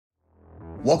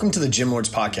Welcome to the Gym Lords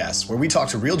Podcast, where we talk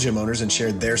to real gym owners and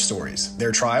share their stories,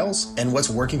 their trials, and what's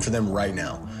working for them right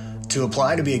now. To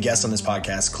apply to be a guest on this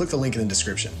podcast, click the link in the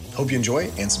description. Hope you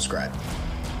enjoy and subscribe.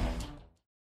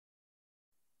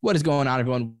 What is going on,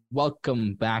 everyone?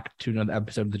 Welcome back to another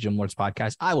episode of the Gym Lords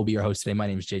Podcast. I will be your host today. My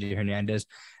name is JJ Hernandez,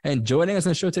 and joining us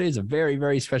on the show today is a very,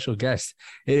 very special guest.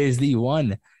 It is the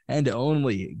one and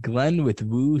only Glenn with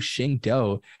Wu Xing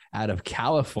Do out of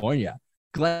California.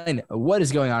 Glenn, what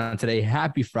is going on today?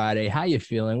 Happy Friday. How you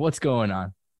feeling? What's going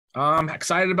on? I'm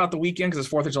excited about the weekend because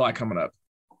it's 4th of July coming up.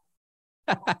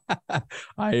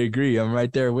 I agree. I'm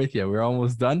right there with you. We're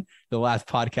almost done. The last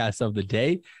podcast of the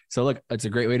day. So look, it's a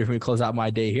great way for me to close out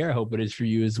my day here. I hope it is for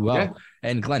you as well. Yeah.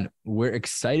 And Glenn, we're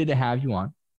excited to have you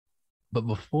on. But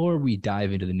before we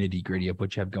dive into the nitty gritty of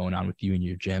what you have going on with you and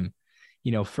your gym,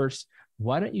 first,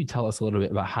 why don't you tell us a little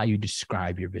bit about how you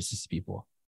describe your business to people?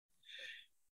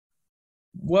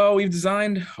 Well, we've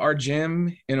designed our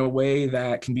gym in a way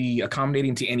that can be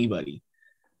accommodating to anybody.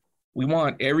 We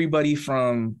want everybody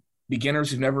from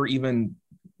beginners who've never even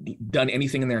done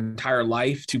anything in their entire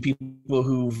life to people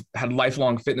who've had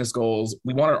lifelong fitness goals.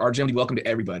 We want our gym to be welcome to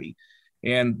everybody.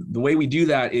 And the way we do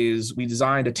that is we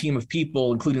designed a team of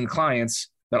people, including the clients,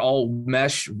 that all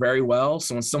mesh very well.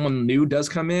 So when someone new does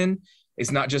come in,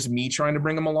 it's not just me trying to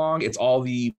bring them along. It's all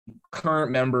the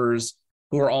current members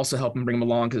who are also helping bring them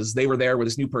along because they were there where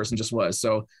this new person just was.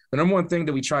 So the number one thing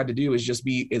that we tried to do is just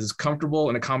be as comfortable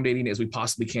and accommodating as we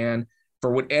possibly can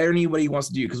for what anybody wants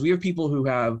to do. Because we have people who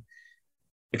have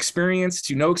experience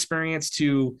to no experience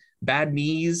to bad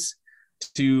knees,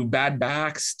 to bad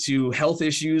backs, to health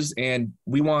issues. And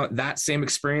we want that same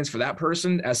experience for that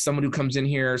person as someone who comes in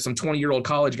here, some 20-year-old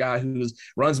college guy who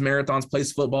runs marathons,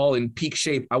 plays football in peak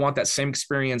shape. I want that same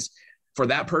experience for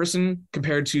that person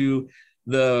compared to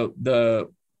the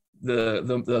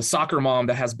soccer mom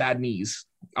that has bad knees.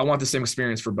 I want the same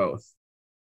experience for both.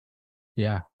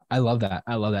 Yeah, I love that.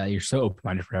 You're so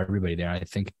open-minded for everybody there. I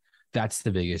think that's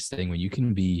the biggest thing when you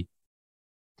can be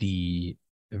the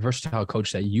versatile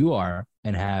coach that you are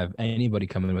and have anybody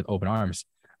come in with open arms.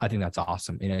 I think that's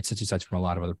awesome. And it's such a touch from a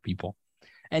lot of other people.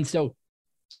 And so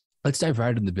let's dive right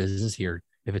into the business here.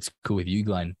 If it's cool with you,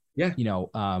 Glenn. Yeah.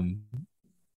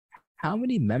 How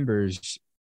many members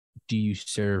do you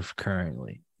serve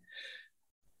currently?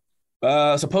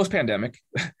 So post-pandemic,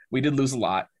 we did lose a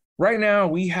lot. Right now,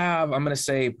 we have, I'm going to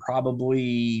say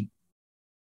probably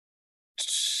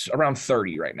around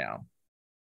 30 right now.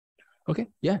 Okay.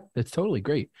 Yeah, that's totally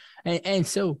great. And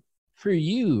so for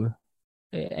you,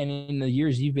 and in the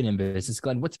years you've been in business,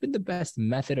 Glenn, what's been the best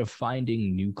method of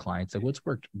finding new clients? Like what's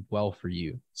worked well for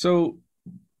you? So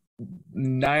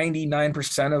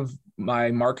 99% of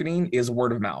my marketing is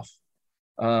word of mouth.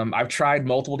 I've tried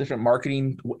multiple different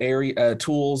marketing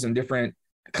tools and different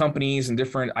companies and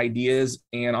different ideas.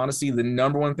 And honestly, the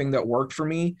number one thing that worked for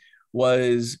me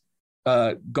was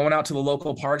going out to the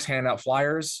local parks, handing out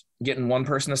flyers, getting one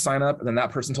person to sign up, and then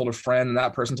that person told a friend, and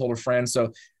that person told a friend.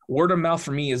 So word of mouth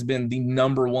for me has been the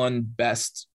number one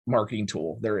best marketing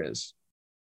tool there is.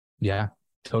 Yeah,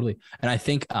 totally. And I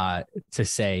think to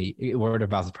say word of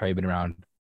mouth has probably been around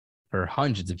for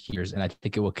hundreds of years. And I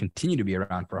think it will continue to be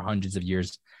around for hundreds of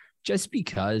years just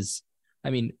because,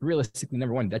 realistically,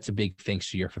 number one, that's a big thanks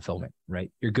to your fulfillment,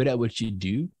 right? You're good at what you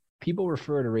do. People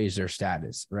refer to raise their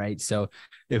status, right? So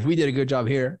if we did a good job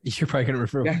here, you're probably going to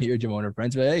refer one of your gym owner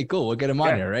friends, but hey, cool, we'll get them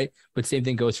on there, right? But same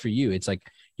thing goes for you. It's like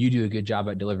you do a good job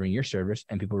at delivering your service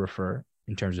and people refer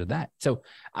in terms of that. So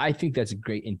I think that's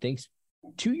great. And thanks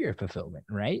to your fulfillment,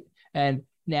 right? And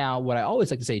now what I always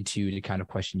like to say too, to kind of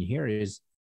question you here is,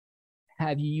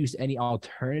 have you used any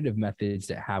alternative methods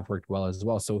that have worked well as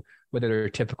well? So whether they're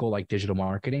typical like digital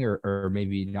marketing or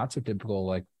maybe not so typical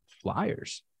like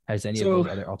flyers, has any of those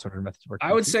other alternative methods worked?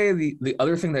 I would say the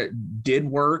other thing that did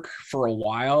work for a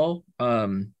while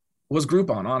was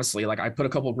Groupon, honestly. Like I put a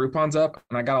couple of Groupons up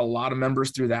and I got a lot of members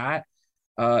through that.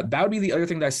 That would be the other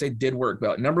thing that I say did work.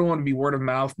 But number one would be word of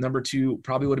mouth. Number two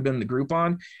probably would have been the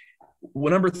Groupon.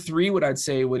 Well, number three, what I'd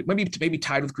say would maybe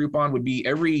tied with Groupon would be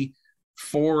every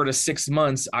 4 to 6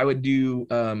 months, I would do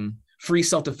free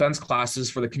self-defense classes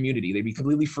for the community. They'd be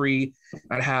completely free.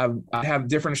 I'd have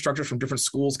different instructors from different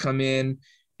schools come in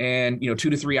and, 2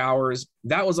 to 3 hours.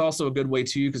 That was also a good way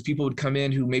too, because people would come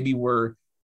in who maybe were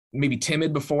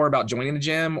timid before about joining the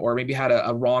gym, or maybe had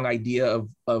a wrong idea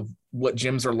of what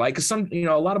gyms are like. Cause a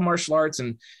lot of martial arts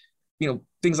and,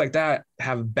 things like that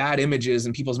have bad images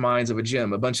in people's minds of a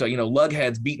gym, a bunch of,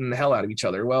 lugheads beating the hell out of each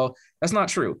other. Well, that's not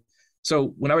true.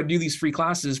 So when I would do these free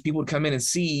classes, people would come in and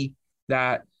see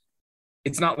that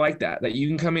it's not like that you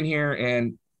can come in here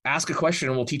and ask a question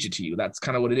and we'll teach it to you. That's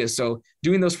kind of what it is. So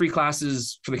doing those free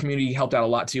classes for the community helped out a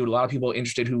lot too. A lot of people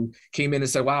interested who came in and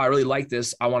said, wow, I really like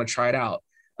this. I want to try it out.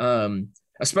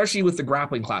 Especially with the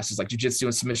grappling classes like jiu-jitsu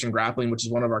and submission grappling, which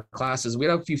is one of our classes. We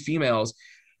had a few females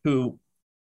who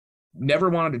never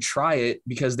wanted to try it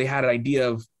because they had an idea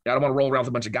of, I don't want to roll around with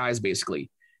a bunch of guys basically.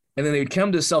 And then they would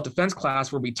come to a self-defense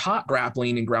class where we taught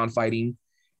grappling and ground fighting.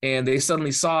 And they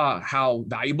suddenly saw how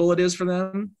valuable it is for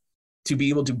them to be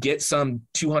able to get some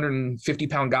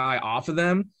 250-pound guy off of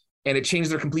them. And it changed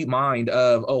their complete mind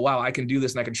of, oh, wow, I can do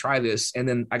this and I can try this. And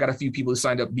then I got a few people who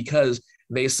signed up because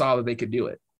they saw that they could do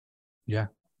it. Yeah.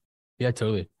 Yeah,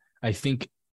 totally. I think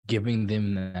giving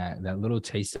them that little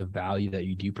taste of value that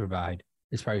you do provide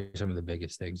is probably some of the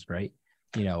biggest things, right?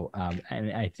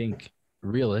 And I think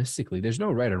realistically, there's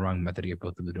no right or wrong method to get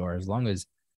both through the door as long as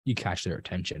you catch their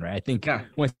attention, right? I think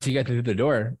once you get through the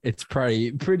door, it's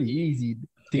probably pretty easy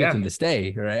to get them to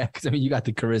stay, right? Because I mean, you got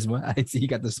the charisma, I see you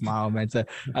got the smile, man. So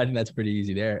I think that's pretty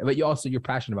easy there. But you're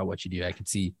passionate about what you do. I can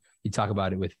see you talk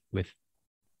about it with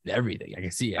everything. I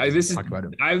can see it.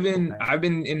 I've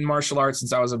been in martial arts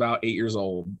since I was about 8 years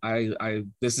old.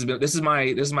 This is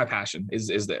my passion. This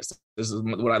is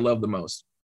what I love the most.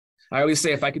 I always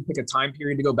say if I could pick a time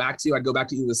period to go back to, I'd go back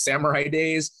to either the samurai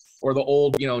days or the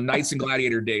old, knights and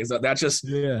gladiator days. I just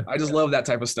love that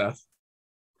type of stuff.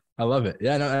 I love it.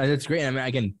 Yeah, no, that's great. I mean,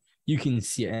 again, you can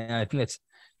see it. And I think that's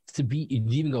you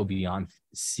even go beyond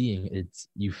seeing it,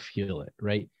 you feel it,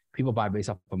 right? People buy based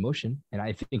off emotion. And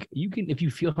I think you can, if you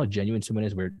feel how genuine someone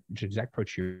is, where the exact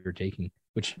approach you're taking,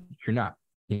 which you're not,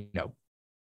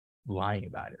 lying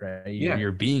about it, right?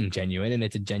 You're being genuine and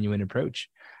it's a genuine approach.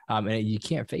 And you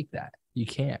can't fake that. You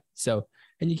can't. So,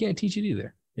 and you can't teach it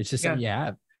either. It's just something you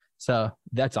have. So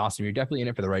that's awesome. You're definitely in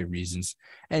it for the right reasons.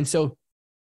 And so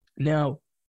now,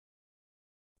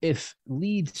 if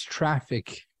leads,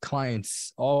 traffic,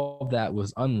 clients, all of that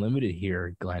was unlimited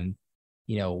here, Glenn,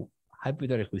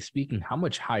 hypothetically speaking, how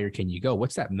much higher can you go?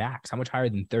 What's that max? How much higher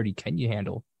than 30 can you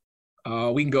handle?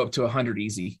 We can go up to 100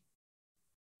 easy.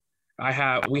 I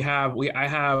have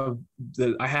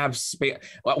space.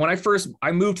 When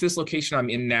I moved to this location I'm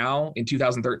in now in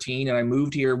 2013, and I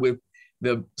moved here with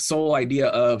the sole idea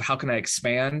of how can I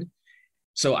expand?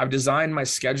 So I've designed my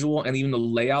schedule and even the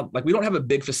layout. Like we don't have a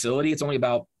big facility. It's only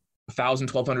about 1,000,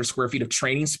 1,200 square feet of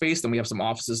training space. Then we have some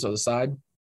offices on the side.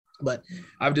 But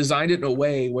I've designed it in a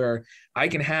way where I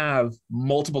can have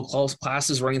multiple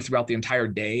classes running throughout the entire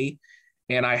day.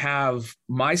 And I have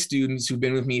my students who've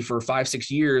been with me for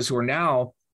 5-6 years who are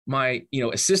now my,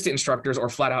 assistant instructors or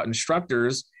flat out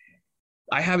instructors.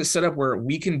 I have it set up where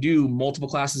we can do multiple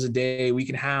classes a day. We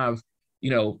can have,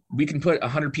 we can put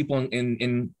 100 people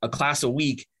in a class a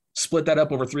week, split that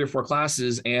up over 3 or 4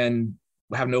 classes and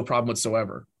have no problem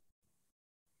whatsoever.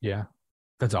 Yeah,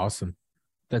 that's awesome.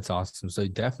 That's awesome. So you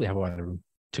definitely have a lot of room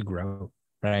to grow.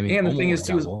 Right? I mean, and the thing is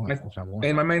too,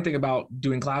 my main thing about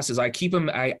doing classes, I keep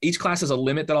them. Each class has a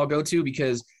limit that I'll go to,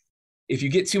 because if you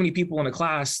get too many people in a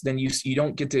class, then you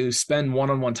don't get to spend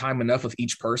one-on-one time enough with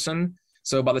each person.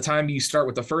 So by the time you start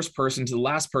with the first person to the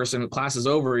last person, the class is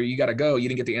over, you got to go. You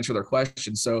didn't get to answer their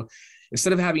questions. So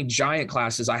instead of having giant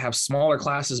classes, I have smaller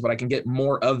classes, but I can get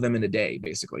more of them in a day,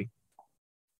 basically.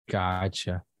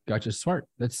 Gotcha. Smart.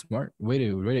 That's smart. Way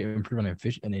to improve on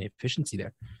efficiency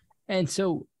there. And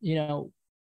so,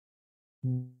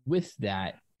 with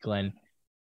that, Glenn,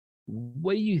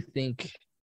 what do you think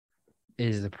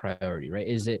is the priority, right?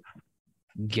 Is it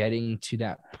getting to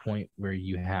that point where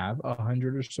you have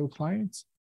 100 or so clients,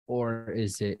 or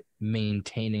is it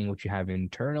maintaining what you have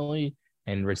internally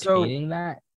and retaining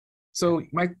that? So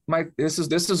this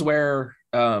is where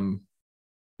I'm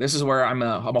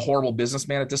a horrible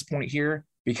businessman at this point here,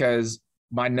 because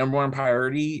my number one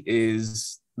priority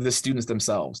is the students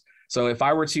themselves. So if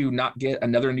I were to not get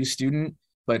another new student,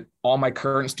 but all my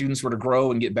current students were to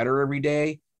grow and get better every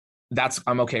day,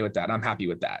 I'm okay with that. I'm happy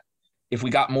with that. If we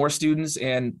got more students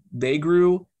and they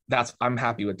grew, I'm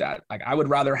happy with that. Like I would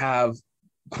rather have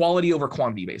quality over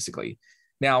quantity, basically.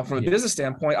 Now, from a business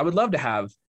standpoint, I would love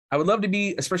to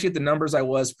be, especially at the numbers I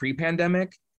was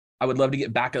pre-pandemic, I would love to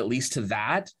get back at least to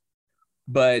that.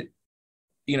 But,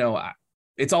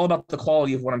 it's all about the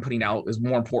quality of what I'm putting out is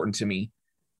more important to me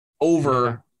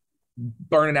over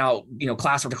burning out,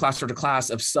 class after class after class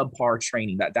of subpar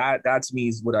training. That to me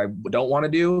is what I don't want to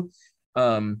do.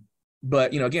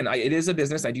 But, again, it is a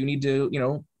business. I do need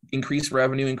to, increase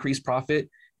revenue, increase profit,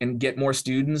 and get more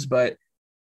students. But,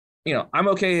 I'm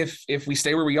okay if we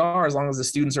stay where we are, as long as the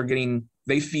students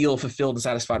they feel fulfilled and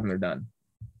satisfied when they're done.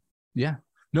 Yeah,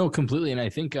 no, completely. And I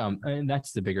think, and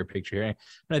that's the bigger picture here. And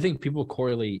I think people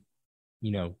correlate,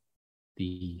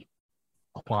 the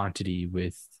quantity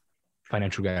with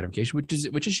financial gratification,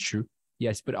 which is true.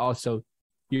 Yes, but also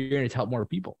you're going to help more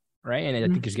people, right? And I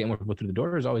think just getting more people through the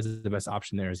door is always the best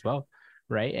option there as well,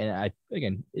 right? And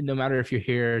again, no matter if you're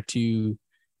here to,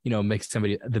 make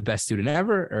somebody the best student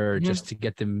ever, or just to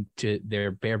get them to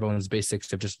their bare bones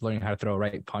basics of just learning how to throw a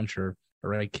right punch or a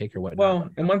right kick or whatnot. Well,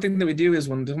 and one thing that we do is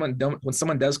when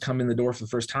someone does come in the door for the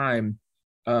first time,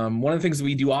 one of the things that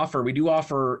we do offer,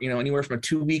 anywhere from a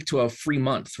 2-week to a free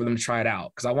month for them to try it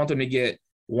out. Cause I want them to get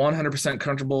 100%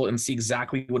 comfortable and see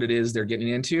exactly what it is they're getting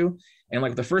into. And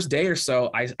like the first day or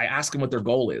so, I ask them what their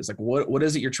goal is. Like, what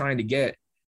is it you're trying to get,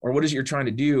 or what is it you're trying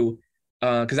to do?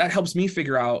 Cause that helps me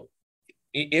figure out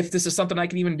if this is something I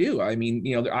can even do. I mean,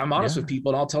 I'm honest with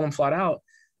people, and I'll tell them flat out,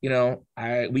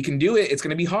 we can do it. It's going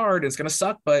to be hard. It's going to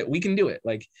suck, but we can do it.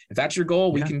 Like, if that's your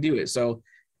goal, we can do it. So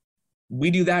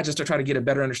we do that just to try to get a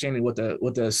better understanding of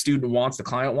what the student wants, the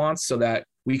client wants, so that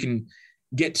we can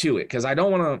get to it. Cause I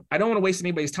don't want to waste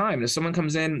anybody's time. And if someone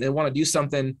comes in, they want to do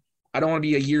something, I don't want to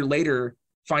be a year later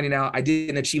finding out I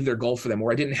didn't achieve their goal for them,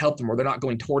 or I didn't help them, or they're not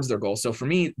going towards their goal. So for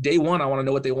me, day one, I want to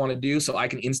know what they want to do so I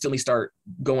can instantly start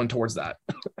going towards that.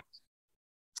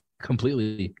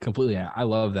 Completely. I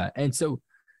love that. And so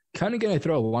kind of going to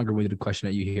throw a longer-winded question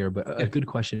at you here, but a good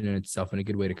question in itself and a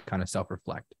good way to kind of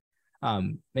self-reflect.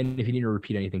 And if you need to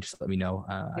repeat anything, just let me know.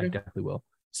 I definitely will.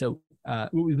 So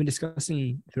what we've been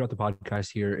discussing throughout the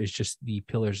podcast here is just the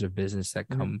pillars of business that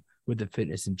come with the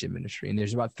fitness and gym industry. And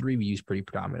there's about 3 we use pretty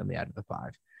predominantly out of the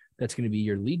 5. That's going to be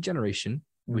your lead generation,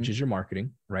 which is your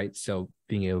marketing, right? So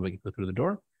being able to go through the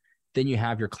door. Then you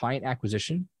have your client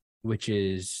acquisition, which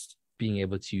is being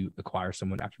able to acquire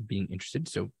someone after being interested.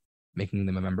 So making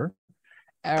them a member.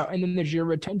 And then there's your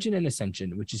retention and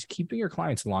ascension, which is keeping your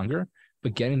clients longer,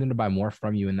 but getting them to buy more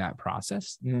from you in that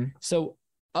process. So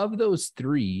of those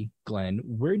 3, Glenn,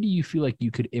 where do you feel like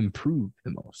you could improve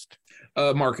the most?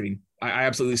 Marketing. I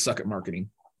absolutely suck at marketing.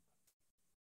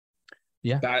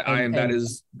 Yeah. That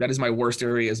is my worst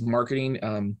area, is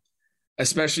marketing.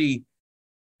 Especially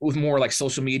with more like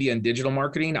social media and digital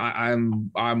marketing.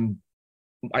 I'm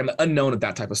unknown at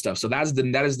that type of stuff. So that is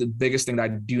the biggest thing that I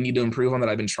do need to improve on, that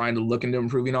I've been trying to look into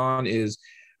improving on, is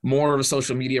more of a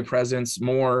social media presence,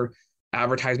 more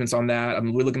advertisements on that.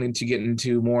 We're looking to get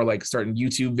into more like starting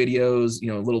YouTube videos,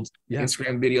 little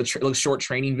Instagram videos, short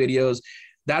training videos.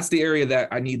 That's the area that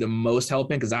I need the most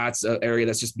help in, because that's an area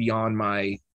that's just beyond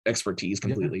my expertise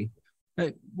completely.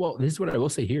 Well, this is what I will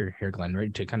say here, Glenn,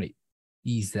 right? To kind of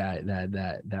ease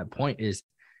that point is,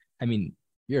 I mean,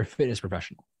 you're a fitness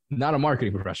professional, not a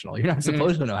marketing professional. You're not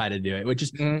supposed to know how to do it, which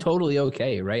is totally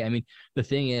okay, right? I mean, the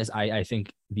thing is, I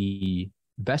think the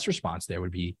best response there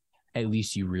would be, at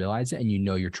least you realize it and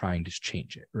you're trying to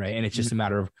change it, right? And it's just a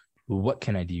matter of, what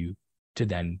can I do to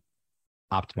then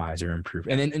optimize or improve?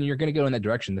 And you're going to go in that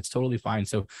direction. That's totally fine.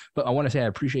 So, but I want to say I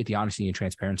appreciate the honesty and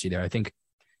transparency there. I think,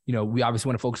 we obviously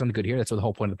want to focus on the good here. That's what the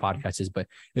whole point of the podcast is. But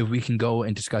if we can go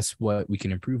and discuss what we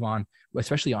can improve on,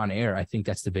 especially on air, I think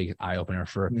that's the big eye opener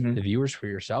for the viewers, for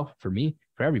yourself, for me,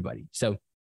 for everybody. So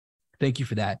thank you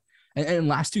for that. And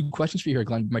last 2 questions for you here,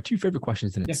 Glenn. My 2 favorite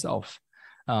questions in itself.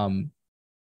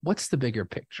 What's the bigger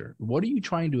picture? What are you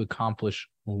trying to accomplish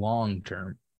long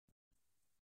term?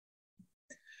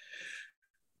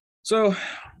 So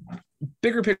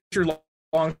bigger picture,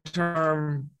 long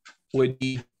term would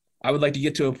be, I would like to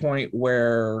get to a point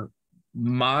where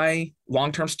my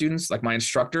long-term students, like my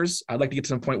instructors, I'd like to get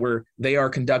to the point where they are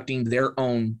conducting their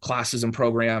own classes and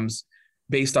programs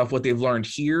based off what they've learned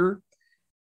here.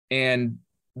 And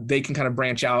they can kind of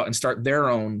branch out and start their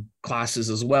own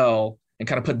classes as well, and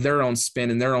kind of put their own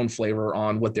spin and their own flavor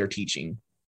on what they're teaching.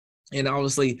 And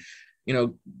obviously,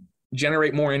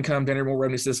 generate more income, generate more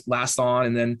revenue, so this lasts on.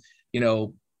 And then,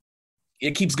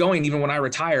 it keeps going even when I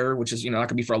retire, which is, that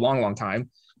could be for a long, long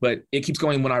time, but it keeps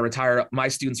going when I retire. My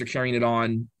students are carrying it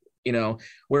on,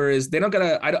 whereas they don't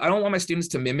I don't want my students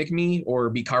to mimic me or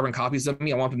be carbon copies of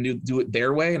me. I want them to do it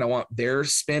their way, and I want their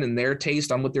spin and their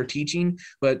taste on what they're teaching.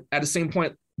 But at the same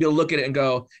point, be able to look at it and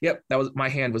go, yep, my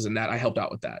hand was in that. I helped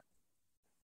out with that.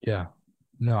 Yeah,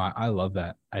 no, I love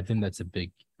that. I think that's a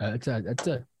big, that's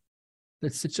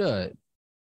such a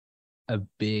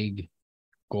big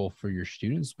goal for your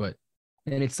students,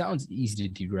 and it sounds easy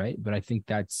to do, right? But I think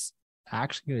that's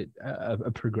actually a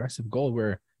progressive goal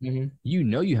where you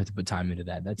have to put time into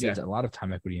that. That's a lot of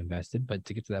time equity invested, but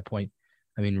to get to that point,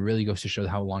 I mean, really goes to show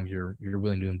how long you're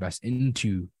willing to invest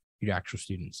into your actual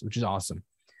students, which is awesome.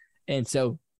 And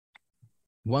so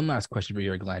one last question for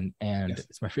you, Glenn, and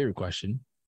it's my favorite question.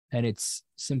 And it's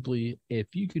simply, if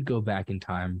you could go back in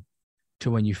time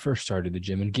to when you first started the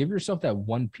gym and give yourself that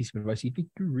one piece of advice you think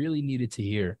you really needed to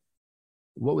hear,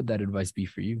 what would that advice be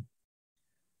for you?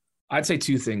 I'd say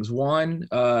two things. One,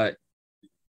 go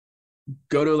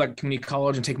to like community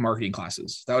college and take marketing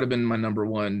classes. That would have been my number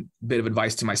one bit of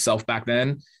advice to myself back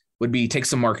then, would be take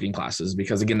some marketing classes,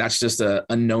 because again, that's just a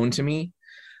unknown to me.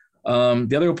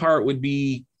 The other part would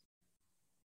be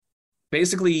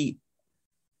basically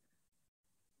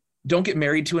don't get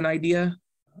married to an idea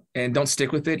and don't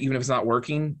stick with it, even if it's not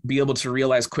working. Be able to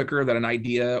realize quicker that an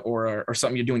idea or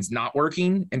something you're doing is not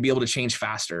working, and be able to change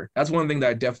faster. That's one thing that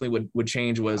I definitely would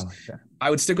change was I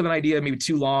would stick with an idea maybe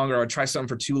too long, or I'd try something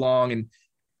for too long, and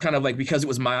kind of like, because it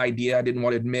was my idea, I didn't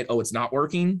want to admit, oh, it's not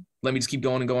working. Let me just keep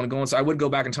going and going and going. So I would go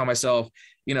back and tell myself,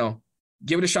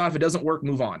 give it a shot. If it doesn't work,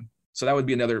 move on. So that would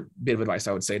be another bit of advice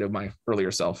I would say to my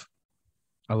earlier self.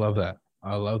 I love that.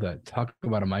 Talk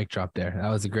about a mic drop there. That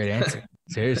was a great answer.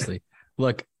 Seriously.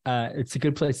 Look, it's a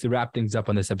good place to wrap things up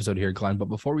on this episode here, Glenn. But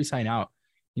before we sign out,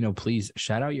 please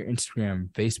shout out your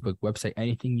Instagram, Facebook, website,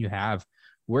 anything you have.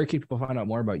 Where can people find out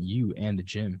more about you and the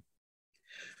gym?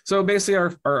 So basically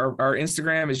our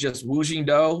Instagram is just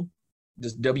Wuxingdo,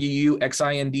 just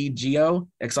WUXINDGO,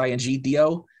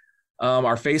 XINGDO.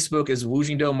 Our Facebook is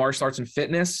Wuxingdo Martial Arts and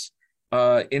Fitness.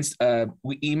 Website,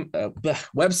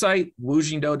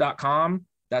 wuxingdo.com.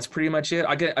 That's pretty much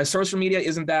it. Social media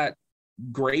isn't that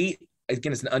great.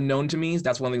 Again, it's an unknown to me.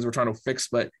 That's one of the things we're trying to fix.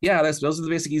 But yeah, those are the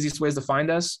basic, easiest ways to find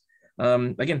us.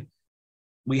 Again,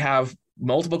 we have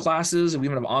multiple classes. We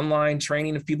even have online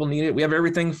training if people need it. We have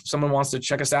everything. If someone wants to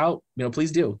check us out,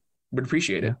 please do. We'd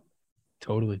appreciate it.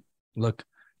 Totally. Look,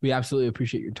 we absolutely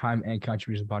appreciate your time and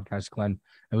contribution to the podcast, Glenn.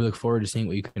 And we look forward to seeing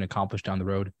what you can accomplish down the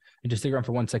road. And just stick around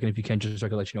for 1 second if you can, just so I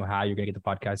can let you know how you're going to get the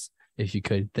podcast. If you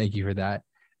could, thank you for that.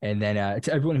 And then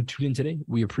to everyone who tuned in today,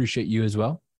 we appreciate you as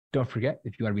well. Don't forget,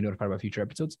 if you want to be notified about future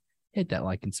episodes, hit that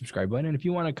like and subscribe button. And if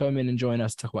you want to come in and join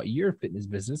us, talk about your fitness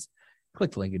business,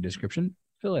 click the link in the description,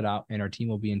 fill it out, and our team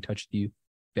will be in touch with you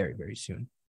very, very soon.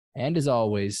 And as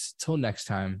always, till next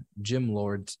time, Gym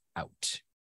Lords out.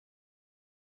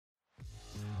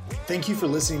 Thank you for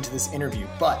listening to this interview,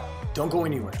 but don't go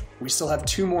anywhere. We still have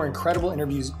 2 more incredible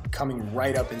interviews coming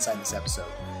right up inside this episode.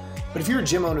 But if you're a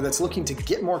gym owner that's looking to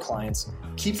get more clients,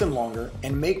 keep them longer,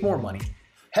 and make more money,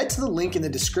 head to the link in the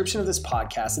description of this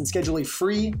podcast and schedule a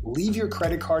free leave your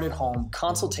credit card at home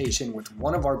consultation with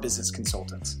one of our business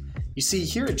consultants. You see,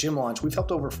 here at Gym Launch, we've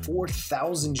helped over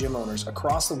 4,000 gym owners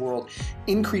across the world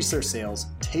increase their sales,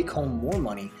 take home more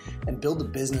money, and build the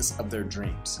business of their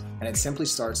dreams. And it simply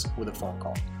starts with a phone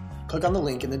call. Click on the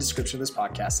link in the description of this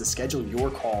podcast to schedule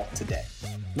your call today.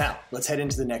 Now, let's head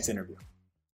into the next interview.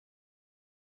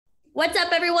 What's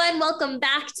up, everyone? Welcome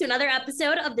back to another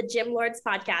episode of the Gym Lords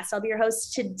podcast. I'll be your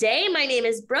host today. My name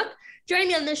is Brooke. Joining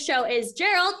me on this show is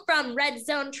Jerald from Red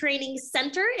Zone Training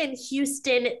Center in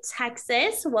Houston,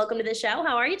 Texas. Welcome to the show.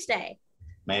 How are you today?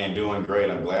 Man, doing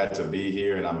great. I'm glad to be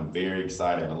here, and I'm very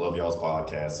excited. I love y'all's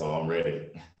podcast, so I'm ready.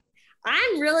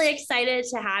 I'm really excited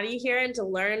to have you here and to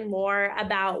learn more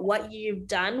about what you've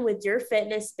done with your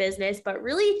fitness business. But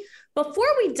really, before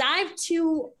we dive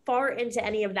too far into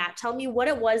any of that, tell me what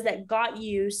it was that got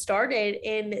you started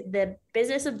in the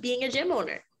business of being a gym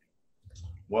owner.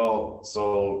 Well,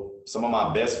 so some of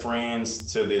my best friends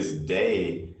to this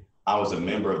day, I was a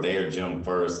member of their gym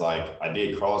first. Like, I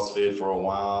did CrossFit for a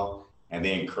while, and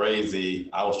then crazy,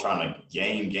 I was trying to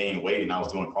gain weight, and I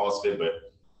was doing CrossFit, but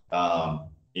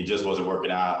it just wasn't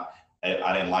working out.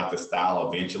 I didn't like the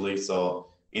style eventually.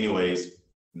 So anyways,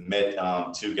 met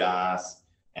 2 guys,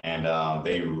 and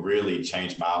they really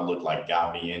changed my outlook, like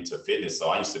got me into fitness. So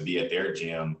I used to be at their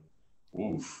gym.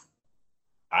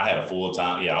 I had a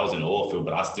full-time, I was in the oil field,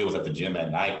 but I still was at the gym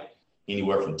at night,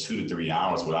 anywhere from 2 to 3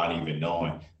 hours without even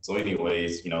knowing. So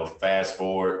anyways, fast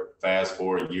forward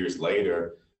years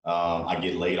later, I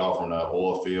get laid off from the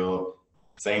oil field.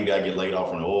 Same day I get laid off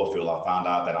from the oil field, I found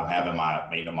out that I'm having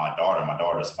my daughter. My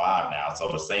daughter's 5 now. So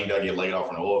the same day I get laid off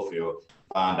from the oil field,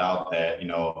 find out that,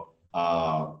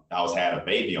 I had a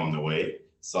baby on the way.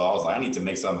 So I was like, I need to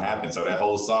make something happen. So that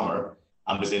whole summer,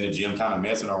 I'm just in the gym kind of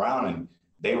messing around. And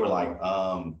they were like,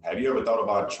 have you ever thought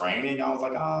about training? I was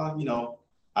like, I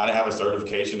didn't have a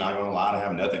certification. Not gonna lie, I didn't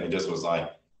have nothing. It just was like,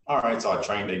 all right. So I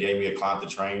trained. They gave me a client to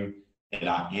train. And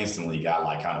I instantly got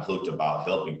like kind of hooked about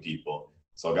helping people.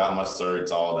 So I got my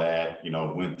certs, all that,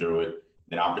 went through it.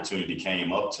 Then opportunity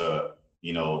came up to,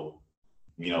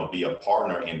 be a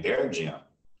partner in their gym.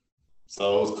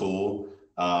 So it was cool.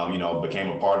 Became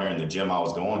a partner in the gym I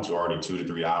was going to already 2 to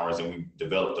 3 hours, and we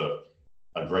developed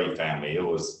a great family. It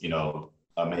was,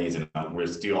 amazing. We're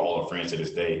still all friends to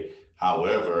this day.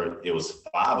 However, it was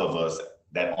 5 of us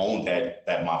that owned that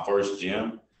my first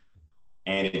gym.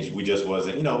 And we just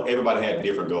wasn't, everybody had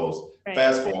different goals. Right.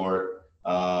 Fast forward,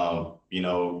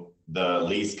 the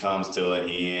lease comes to an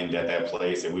end at that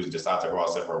place and we decide to go our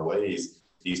separate ways,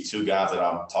 these two guys that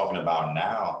I'm talking about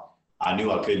now, I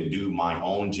knew I couldn't do my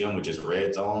own gym, which is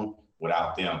Red Zone,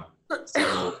 without them.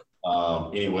 So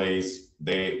anyways,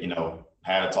 they,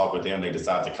 had a talk with them. They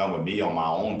decided to come with me on my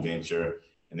own venture.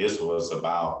 And this was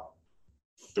about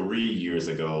 3 years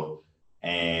ago,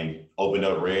 and opened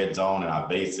up Red Zone. And I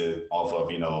based it off of,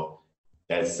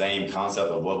 that same concept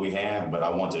of what we have, but I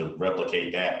want to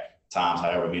replicate that times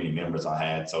however many members I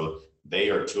had. So they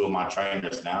are two of my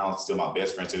trainers now, still my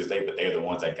best friends to this day, but they're the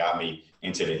ones that got me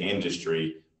into the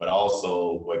industry. But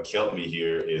also what kept me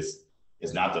here is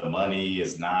not the money,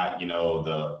 it's not,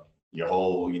 your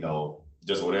whole,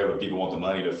 just whatever people want, the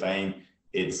money, the fame.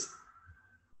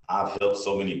 I've helped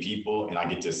so many people, and I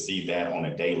get to see that on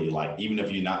a daily. Like, even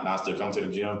if you not still come to the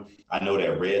gym, I know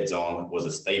that Red Zone was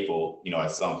a staple,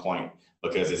 at some point,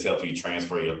 because it's helped you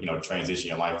transfer your, transition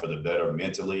your life for the better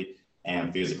mentally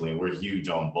and physically. And we're huge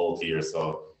on both here.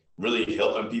 So really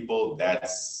helping people,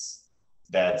 that's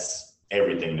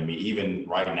everything to me. Even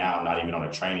right now, not even on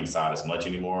the training side as much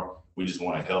anymore. We just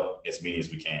want to help as many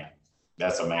as we can.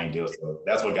 That's our main deal. So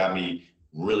that's what got me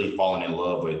really falling in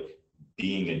love with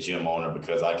being a gym owner,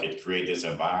 because I could create this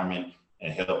environment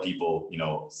and help people,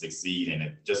 succeed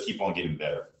and just keep on getting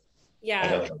better.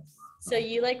 Yeah. So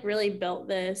you really built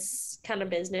this kind of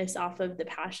business off of the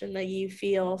passion that you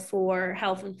feel for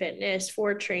health and fitness,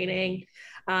 for training.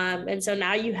 And so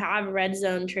now you have Red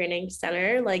Zone Training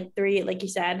Center, like you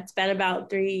said, it's been about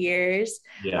 3 years.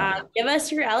 Yeah. Give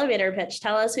us your elevator pitch.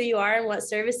 Tell us who you are and what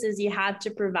services you have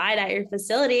to provide at your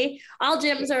facility. All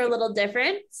gyms are a little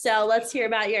different, so let's hear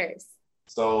about yours.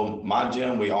 So my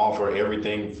gym, we offer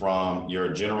everything from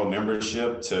your general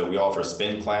membership to we offer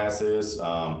spin classes.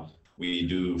 We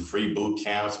do free boot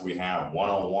camps. We have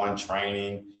one-on-one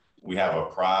training. We have a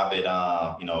private,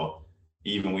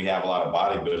 even we have a lot of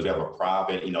bodybuilders. We have a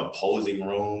private, posing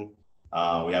room.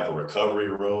 We have a recovery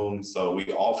room. So we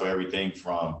offer everything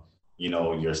from,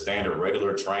 your standard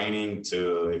regular training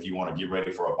to if you want to get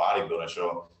ready for a bodybuilding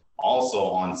show. Also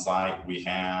on site, we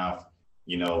have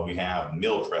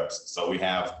meal preps. So we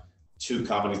have 2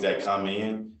 companies that come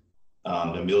in.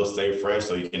 The meals stay fresh,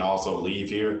 so you can also leave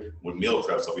here with meal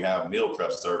prep. So we have meal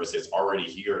prep services already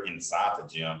here inside the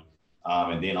gym.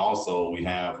 And then also we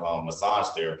have massage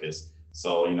therapists.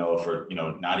 So, for,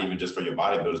 not even just for your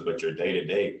bodybuilders, but your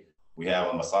day-to-day, we have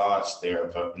a massage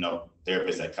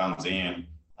therapist that comes in,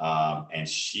 and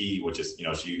she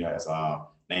has,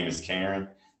 name is Karen.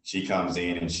 She comes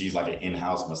in and she's like an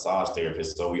in-house massage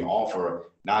therapist. So we offer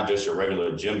not just your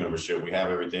regular gym membership. We have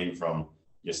everything from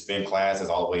your spin classes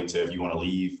all the way to if you want to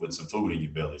leave with some food in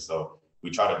your belly. So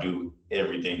we try to do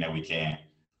everything that we can.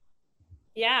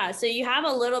 Yeah. So you have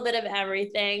a little bit of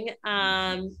everything.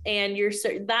 And you're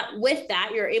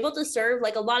able to serve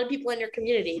a lot of people in your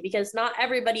community, because not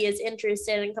everybody is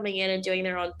interested in coming in and doing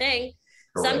their own thing.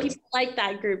 Correct. Some people like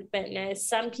that group fitness.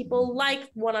 Some people like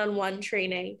one-on-one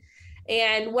training.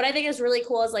 And what I think is really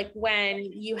cool is when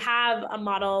you have a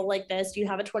model like this, you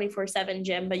have a 24/7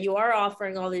 gym, but you are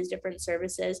offering all these different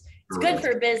services. It's good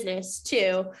for business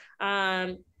too,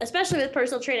 especially with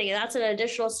personal training. And that's an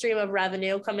additional stream of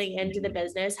revenue coming into the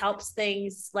business, helps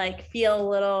things feel a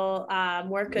little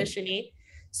more cushiony.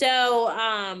 So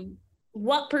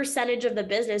what percentage of the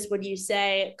business would you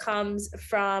say comes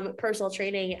from personal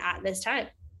training at this time?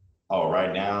 Oh,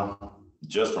 right now,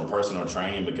 just from personal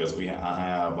training, because I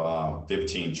have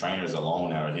 15 trainers alone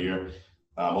that are here.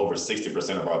 Over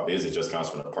 60% of our business just comes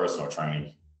from the personal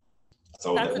training.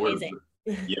 So that's amazing.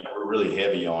 We're really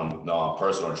heavy on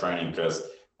personal training because,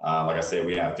 like I said,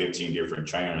 we have 15 different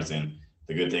trainers, and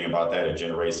the good thing about that, it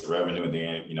generates revenue. And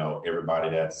then,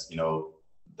 everybody that's,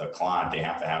 the client, they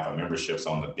have to have a memberships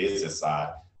on the business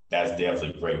side. That's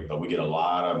definitely great. But we get a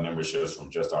lot of memberships from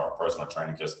just our personal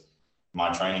training, because my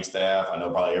training staff, I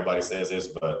know probably everybody says this,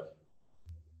 but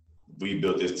we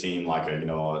built this team like an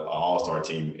all-star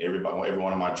team. Every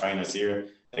one of my trainers here,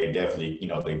 they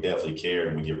definitely care,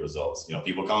 and we get results.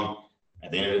 People come,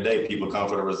 at the end of the day, people come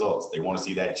for the results. They want to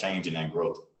see that change and that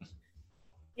growth.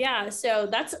 Yeah. So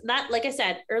that, like I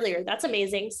said earlier, that's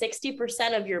amazing.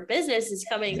 60% of your business is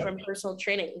coming from personal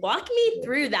training. Walk me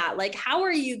through that. How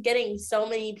are you getting so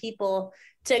many people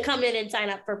to come in and sign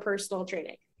up for personal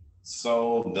training?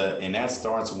 So and that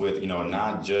starts with,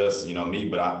 not just, me,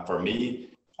 but for me,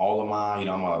 all of my,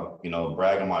 I'm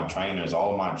brag on my trainers,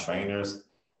 all of my trainers,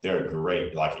 they're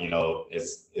great.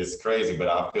 It's crazy, but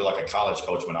I feel like a college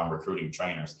coach when I'm recruiting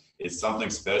trainers. It's something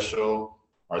special,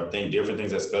 or different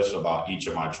things that's special about each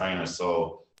of my trainers.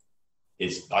 So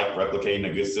it's like replicating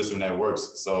a good system that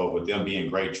works. So with them being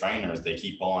great trainers, they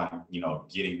keep on,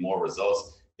 getting more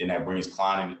results. then that brings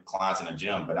clients in the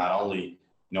gym. But not only,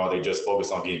 are they just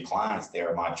focused on getting clients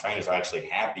there, my trainers are actually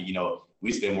happy.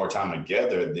 We spend more time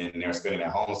together than they're spending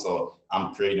at home. So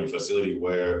I'm creating a facility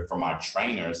where for my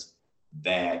trainers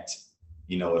that,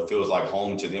 it feels like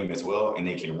home to them as well. And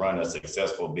they can run a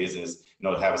successful business,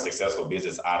 have a successful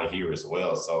business out of here as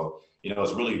well. So,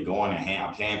 it's really going to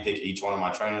handpick each one of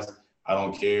my trainers. I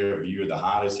don't care if you're the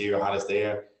hottest here, hottest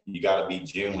there. You got to be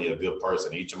genuinely a good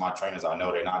person. Each of my trainers, I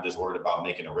know they're not just worried about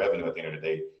making a revenue at the end of the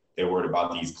day. They're worried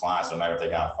about these clients. No matter if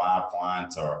they got 5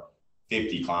 clients or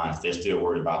 50 clients, they're still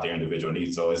worried about their individual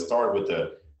needs. So it started with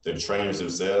the trainers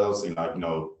themselves, and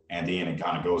then it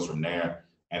kind of goes from there.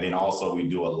 And then also we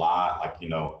do a lot, of,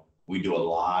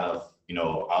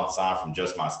 outside from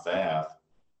just my staff,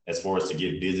 as far as to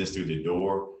get business through the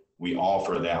door. We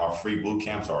offer that our free boot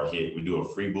camps are a hit. We do a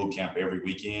free boot camp every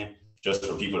weekend just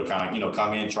for people to kind of,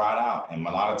 come in, try it out. And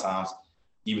a lot of times,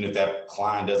 even if that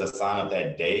client doesn't sign up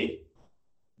that day,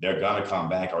 they're going to come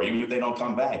back. Or even if they don't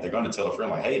come back, they're going to tell a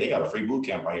friend like, hey, they got a free boot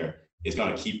camp right here. It's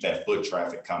going to keep that foot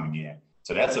traffic coming in.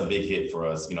 So that's a big hit for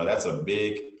us. That's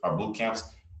our boot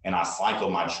camps. And I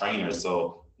cycle my trainers.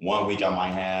 So one week I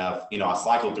might have, I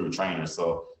cycle through trainers.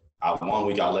 So one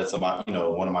week I'll let somebody,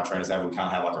 one of my trainers we kind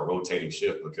of have like a rotating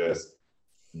shift, because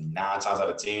 9 times out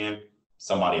of 10,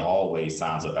 somebody always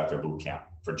signs up after boot camp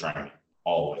for training,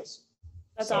 always.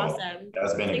 That's awesome.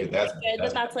 That's been a good,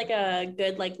 that's like a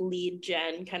good lead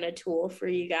gen kind of tool for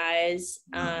you guys.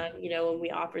 When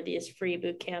we offer these free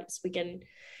boot camps, we can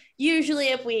usually,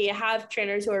 if we have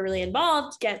trainers who are really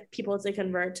involved, get people to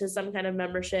convert to some kind of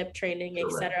membership, training,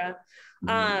 etc.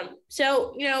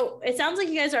 So, it sounds like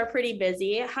you guys are pretty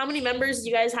busy. How many members do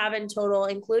you guys have in total,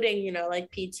 including,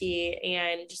 PT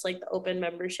and just the open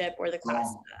membership or the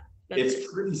class?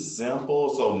 It's pretty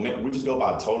simple. So we just go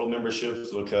by total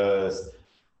memberships, because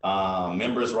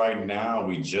members right now,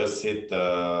 we just hit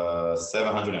the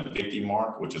 750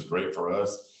 mark, which is great for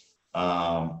us.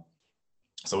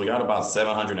 So we got about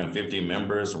 750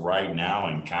 members right now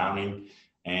and counting.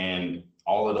 And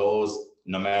all of those,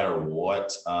 no matter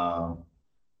what,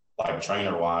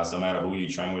 trainer wise, no matter who you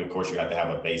train with, of course, you have to have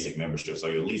a basic membership. So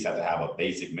you at least have to have a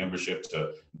basic membership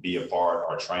to be a part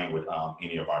or train with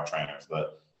any of our trainers.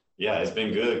 But yeah, it's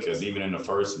been good, because even in the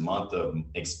first month of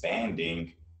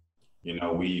expanding,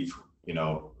 we've, I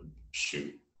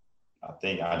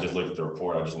think I just looked at the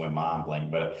report. I just went mind blank,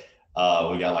 but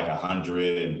we got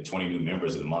 120 new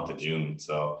members in the month of June.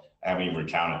 So I haven't even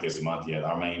counted this month yet.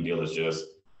 Our main deal is just,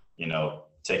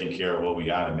 taking care of what we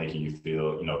got and making you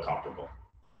feel, comfortable.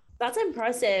 That's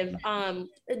impressive.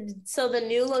 So the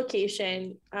new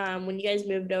location, when you guys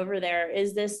moved over there,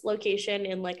 is this location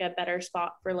in a better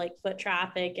spot for foot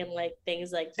traffic and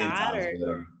things like that? Or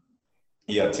better.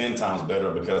 Yeah, 10 times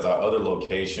better, because our other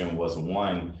location was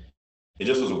it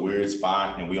just was a weird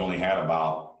spot, and we only had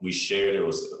it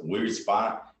was a weird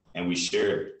spot, and we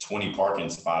shared 20 parking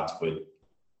spots with,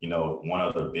 one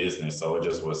other business. So it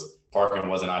just parking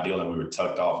wasn't ideal, and we were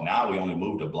tucked off. Now we only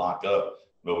moved a block up,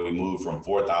 but we moved from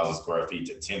 4,000 square feet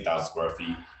to 10,000 square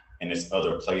feet. And there's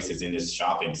other places in this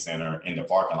shopping center in the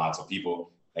parking lot. So people,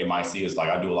 they might see us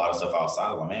I do a lot of stuff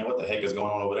outside. I'm man, what the heck is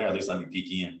going on over there? At least let me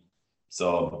peek in.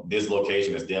 So this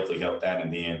location has definitely helped that.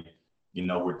 And then,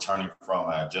 we're turning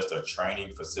from just a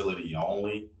training facility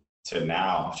only to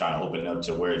now trying to open up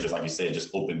to where, just like you said, just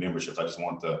open memberships. I just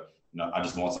want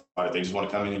somebody, if they just want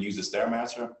to come in and use the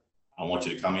Stairmaster, I want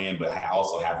you to come in, but I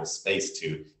also have the space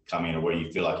to come in where you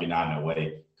feel like you're not in the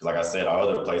way. Because like I said, our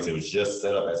other place, it was just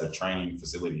set up as a training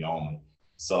facility only.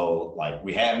 So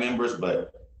we had members,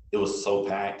 but it was so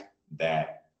packed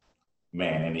that,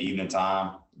 man, in the evening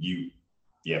time,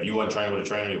 if you weren't training with a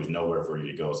trainer, it was nowhere for you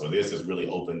to go. So this has really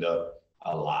opened up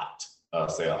a lot,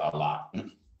 a lot.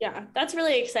 Yeah, that's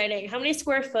really exciting. How many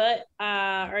square foot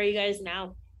are you guys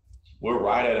now? We're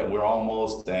right at it. We're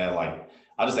almost at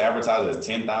I just advertised it as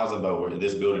 10,000, but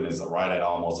this building is right at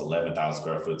almost 11,000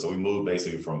 square foot. So we moved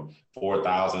basically from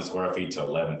 4,000 square feet to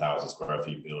 11,000 square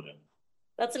feet building.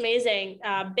 That's amazing.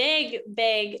 Big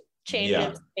change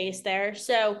of space there.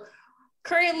 So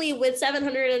currently with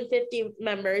 750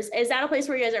 members, is that a place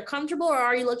where you guys are comfortable, or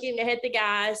are you looking to hit the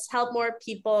gas, help more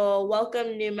people,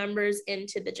 welcome new members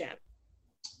into the gym?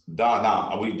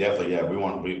 No, we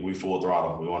definitely, we full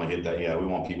throttle. We want to hit that. Yeah, we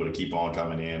want people to keep on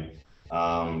coming in.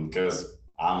 Because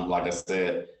like I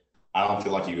said, I don't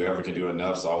feel like you ever can do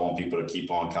enough. So I want people to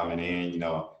keep on coming in.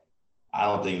 I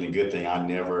don't think the good thing, I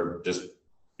never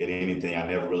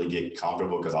really get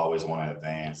comfortable, because I always want to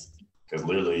advance. Because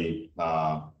literally,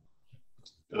 right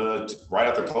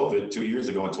after COVID, 2 years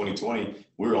ago in 2020,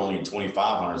 we were only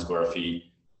 2,500 square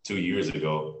feet. 2 years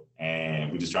ago.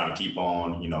 And we're just trying to keep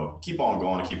on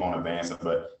going and keep on advancing.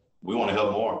 But we want to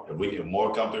help more. If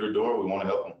more come through the door, we want to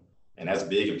help them. And that's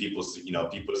big, and people see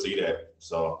that.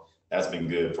 So that's been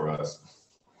good for us.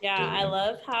 Yeah, I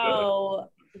love how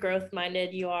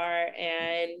growth-minded you are.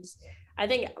 And I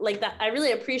think like that, I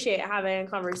really appreciate having a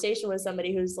conversation with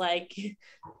somebody who's like,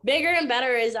 bigger and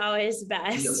better is always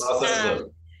best.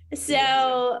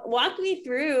 So walk me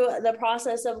through the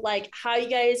process of like how you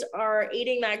guys are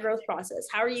aiding that growth process.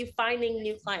 How are you finding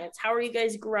new clients? How are you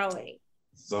guys growing?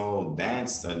 So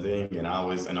that's the thing, and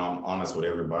I'm honest with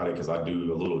everybody because I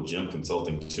do a little gym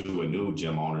consulting too with new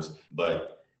gym owners,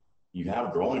 but you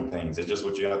have growing pains. It's just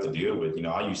what you have to deal with.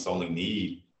 I used to only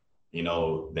need,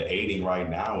 the aiding right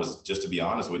now is, just to be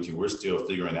honest with you, we're still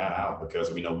figuring that out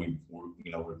because we know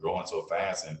we're growing so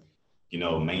fast, and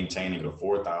maintaining a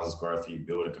 4,000 square feet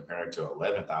building compared to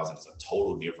 11,000 is a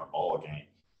total different ball game.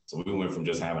 So we went from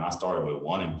just I started with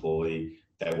one employee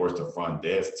that works the front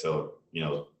desk to,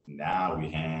 now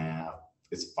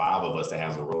it's 5 of us that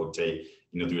has to rotate,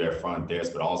 through that front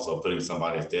desk, but also putting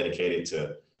somebody that's dedicated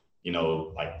to,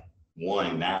 like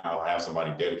one now have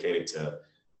somebody dedicated to,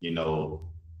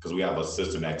 because we have a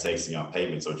system that takes,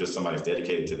 payment. So just somebody's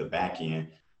dedicated to the back end,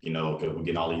 because we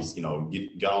get all these,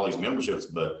 got all these memberships,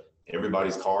 but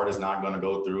everybody's card is not going to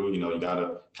go through. You got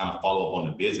to kind of follow up on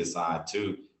the business side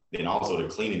too. Then also the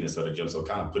cleanliness of the gym. So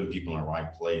kind of putting people in the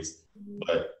right place.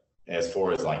 But as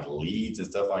far as like leads and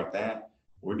stuff like that,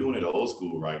 we're doing it old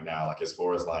school right now. Like as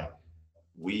far as like,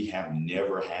 we have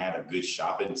never had a good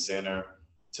shopping center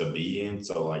to be in.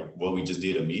 So like what we just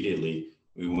did immediately,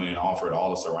 we went and offered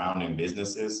all the surrounding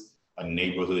businesses a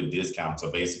neighborhood discount.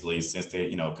 So basically, since they,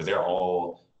 because they're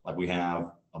all like, we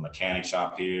have a mechanic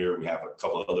shop here, we have a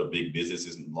couple of other big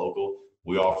businesses in local.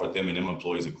 We offer them and them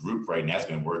employees a group rate, and that's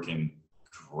been working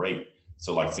great.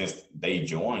 So like since they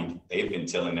joined, they've been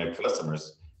telling their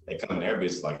customers, they come in their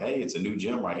business like, hey, it's a new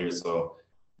gym right here. So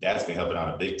that's been helping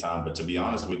out a big time. But to be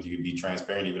honest with you, be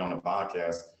transparent, even on the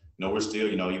podcast, we're still,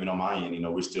 even on my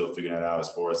end, we're still figuring it out as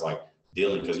far as like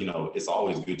dealing, because, it's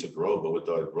always good to grow, but with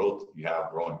the growth, you have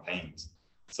growing pains.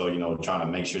 So, trying to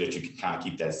make sure that you can kind of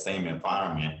keep that same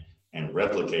environment and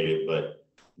replicate it, but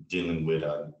dealing with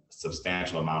a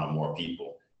substantial amount of more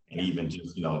people. And even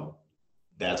just,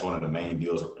 that's one of the main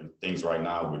deals and things right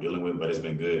now we're dealing with, but it's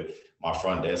been good. My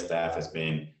front desk staff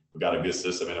we got a good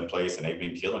system in place, and they've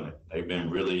been killing it. They've been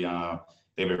really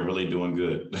doing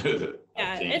good.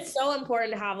 Yeah, it's so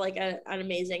important to have like an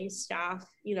amazing staff,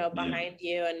 behind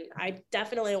you. And I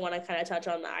definitely want to kind of touch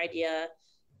on the idea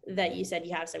that you said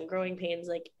you have some growing pains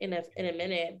like in a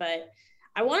minute, but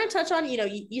I want to touch on,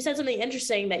 you said something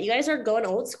interesting that you guys are going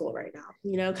old school right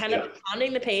now, kind of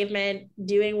pounding the pavement,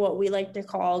 doing what we like to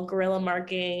call guerrilla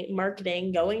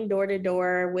marketing, going door to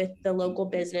door with the local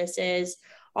businesses,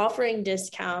 offering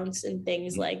discounts and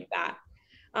things like that.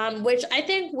 Which I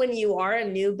think when you are a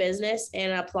new business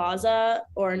in a plaza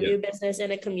or a new business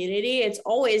in a community, it's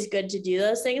always good to do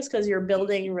those things because you're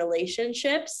building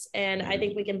relationships. And I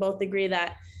think we can both agree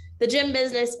that the gym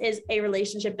business is a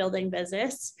relationship building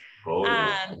business.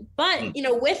 But,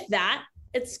 with that,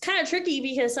 it's kind of tricky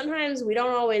because sometimes we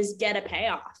don't always get a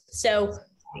payoff. So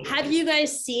have you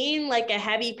guys seen like a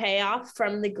heavy payoff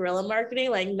from the guerrilla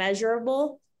marketing, like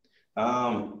measurable?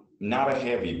 Not a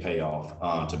heavy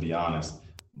payoff, to be honest,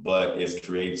 but it's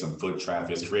creating some foot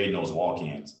traffic. It's creating those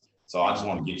walk-ins. So I just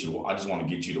want to get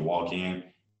you to walk in.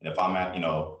 And if I'm at,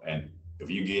 and if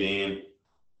you get in,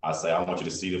 I say, I want you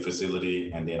to see the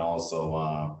facility. And then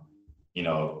also,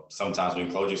 sometimes we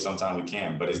can close you, sometimes we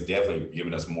can, but it's definitely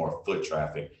giving us more foot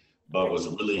traffic. But what's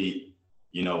really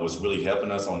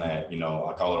helping us on that,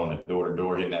 I call it on the door to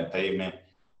door, hitting that pavement,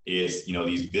 is,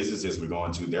 these businesses we're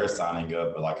going to, they're signing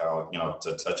up, but like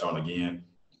to touch on again,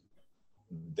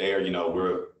 they're,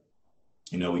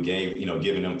 we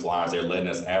giving them flyers, they're letting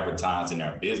us advertise in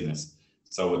their business.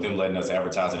 So with them letting us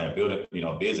advertise in their building,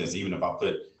 business, even if I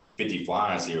put 50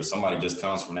 flyers here, somebody just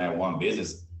comes from that one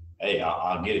business, hey,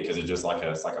 I'll get it, because it's just like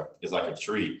a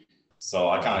treat. So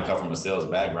I kind of come from a sales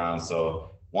background.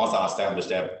 So once I established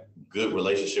that good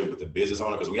relationship with the business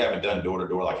owner, because we haven't done door to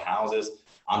door like houses,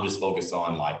 I'm just focused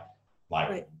on like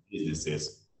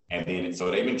businesses. And then, so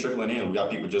they've been trickling in. We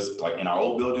got people just like in our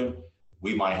old building,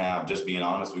 we might have, just being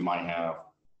honest, we might have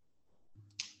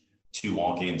 2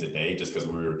 walk-ins a day just because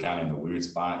we were kind of in a weird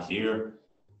spot. Here,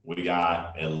 we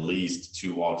got at least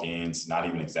 2 walk-ins, not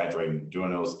even exaggerating,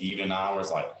 during those evening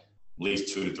hours, like at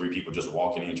least 2 to 3 people just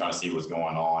walking in, trying to see what's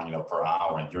going on, per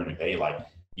hour. And during the day, like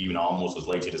even almost was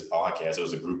late to this podcast, it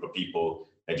was a group of people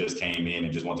that just came in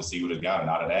and just want to see what it got. And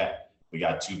out of that, we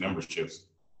got 2 memberships.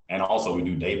 And also we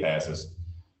do day passes.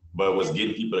 but was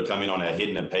getting people to come in on that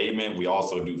hitting the pavement. We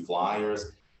also do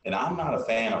flyers. And I'm not a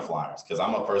fan of flyers because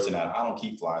I'm a person that I don't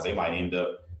keep flyers. They might end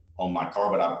up on my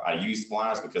car, but I use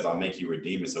flyers because I make you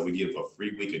redeem it. So we give a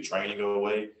free week of training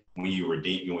away when you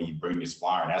redeem, when you bring this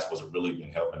flyer. And that's what's really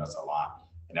been helping us a lot.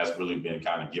 And that's really been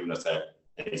kind of giving us that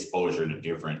exposure in a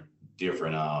different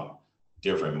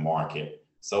market.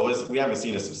 So we haven't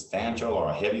seen a substantial or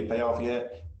a heavy payoff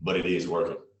yet, but it is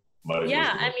working.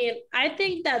 Yeah, I mean, I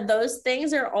think that those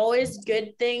things are always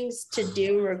good things to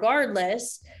do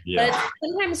regardless. Yeah. But it's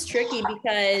sometimes tricky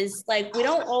because like we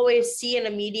don't always see an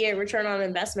immediate return on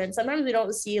investment. Sometimes we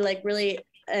don't see like really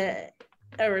a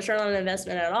return on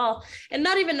investment at all. And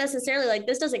not even necessarily like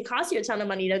this doesn't cost you a ton of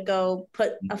money to go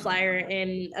put a flyer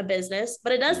in a business,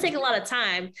 but it does take a lot of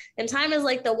time. And time is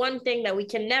like the one thing that we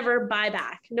can never buy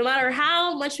back. No matter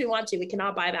how much we want to, we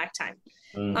cannot buy back time.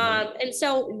 Mm-hmm. And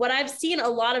so what I've seen a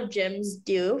lot of gyms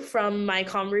do from my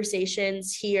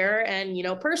conversations here and, you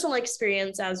know, personal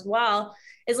experience as well,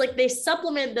 is like they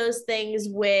supplement those things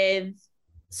with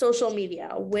social media,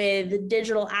 with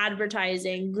digital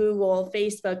advertising, Google,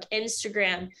 Facebook,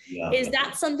 Instagram. Yeah. Is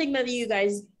that something that you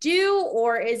guys do,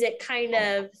 or is it kind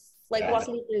of like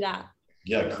walking me through that?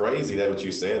 Yeah, crazy that what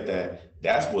you said,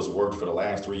 that's what's worked for the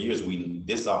last 3 years.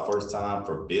 This is our first time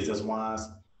for business-wise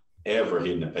ever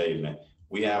hitting the pavement.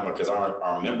 We have, because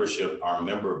our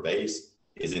member base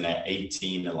is in that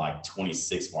 18 to like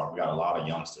 26 mark. We got a lot of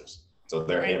youngsters. So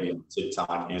they're heavy on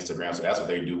TikTok, Instagram. So that's what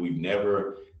they do.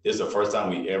 This is the first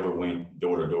time we ever went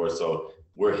door to door. So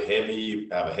we're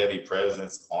have a heavy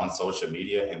presence on social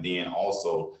media. And then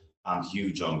also I'm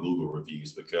huge on Google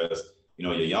reviews because, you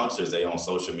know, your youngsters, they on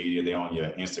social media, they on your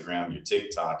Instagram, your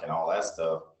TikTok and all that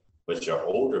stuff. But your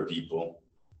older people,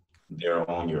 they're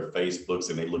on your Facebooks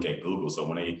and they look at Google. So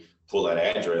when they pull that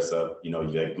address up, you know,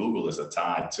 that Google is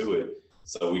tied to it.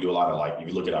 So we do a lot of like, if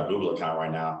you look at our Google account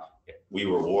right now, we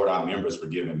reward our members for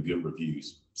giving good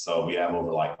reviews. So we have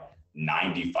over like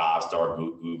 95-star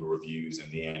Google reviews.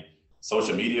 And then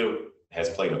social media has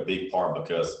played a big part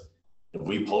because if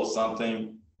we post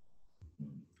something,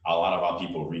 a lot of our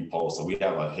people repost. So we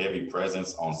have a heavy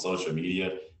presence on social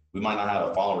media. We might not have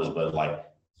the followers, but like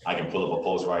I can pull up a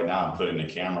post right now and put it in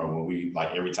the camera when we,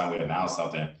 like every time we announce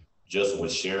something, just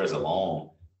with shares alone,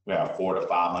 we have 400 to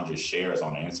 500 shares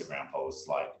on the Instagram posts,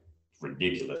 like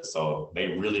ridiculous. So they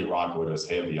really rock with us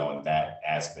heavy on that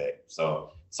aspect.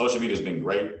 So social media has been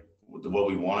great. What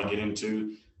we want to get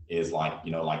into is like,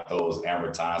 you know, like those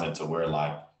advertising to where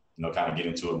like, you know, kind of get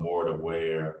into it more to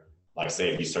where, like say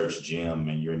if you search gym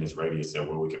and you're in this radius there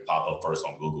where we could pop up first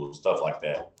on Google, stuff like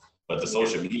that. But the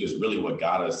social media is really what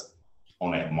got us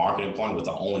on that marketing point. Was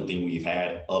the only thing we've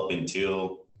had up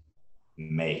until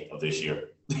May of this year.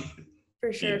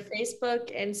 For sure. Yeah.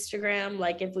 Facebook, Instagram,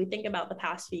 like if we think about the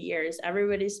past few years,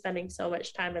 everybody's spending so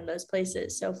much time in those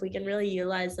places. So if we can really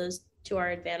utilize those to our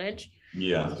advantage,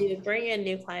 to bring in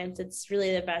new clients, it's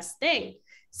really the best thing.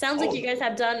 Sounds like you guys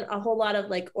have done a whole lot of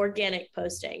like organic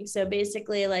posting. So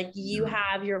basically like you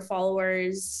have your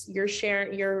followers, you're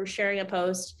sharing a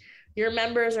post, your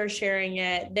members are sharing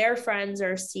it, their friends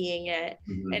are seeing it.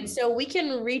 Mm-hmm. And so we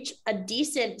can reach a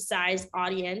decent sized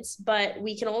audience, but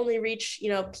we can only reach, you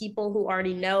know, people who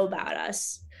already know about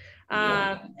us.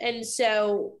 And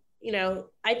so, you know,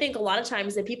 I think a lot of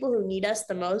times the people who need us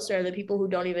the most are the people who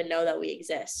don't even know that we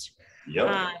exist.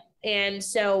 And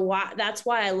so that's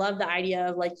why I love the idea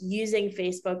of like using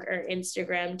Facebook or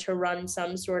Instagram to run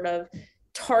some sort of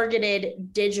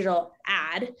targeted digital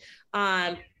ad.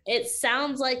 It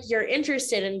sounds like you're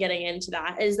interested in getting into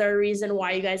that. Is there a reason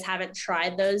why you guys haven't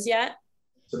tried those yet?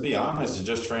 To be honest, and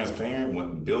just transparent,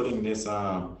 when building this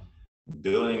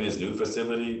new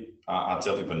facility, I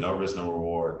tell people no risk, no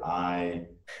reward.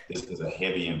 This is a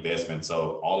heavy investment.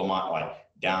 So all of my, like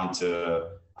down to,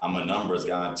 I'm a numbers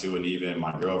guy too. And even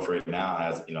my girlfriend now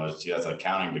has, you know, she has an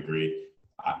accounting degree.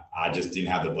 I just didn't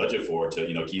have the budget for it to,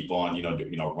 you know, keep on,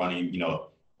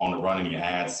 running, running the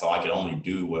ads. So I could only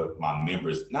do what my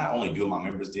members, not only do what my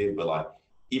members did, but like,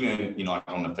 even, like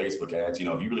on the Facebook ads, if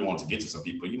you really want to get to some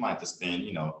people, you might have to spend,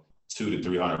 $200 to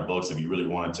 $300 if you really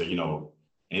wanted to,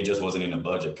 and it just wasn't in the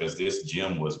budget because this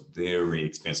gym was very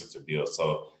expensive to build.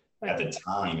 So at the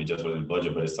time, it just wasn't in the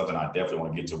budget, but it's something I definitely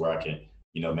want to get to where I can,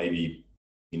 maybe,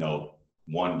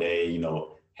 one day,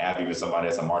 have even somebody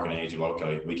that's a marketing agent,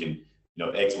 okay, we can,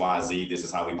 X, Y, Z, this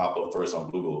is how we pop up first on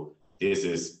Google. This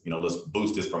is, let's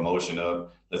boost this promotion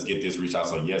up. Let's get this reach out.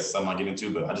 So yes, something I get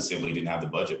into, but I just simply didn't have the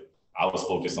budget. I was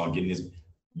focused on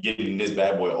getting this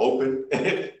bad boy open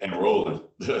and rolling.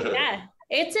 Yeah,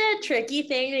 it's a tricky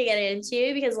thing to get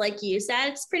into because like you said,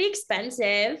 it's pretty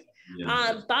expensive.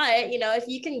 Yeah. But, you know, if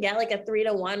you can get like a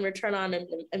 3-to-1 return on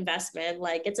investment,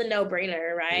 like it's a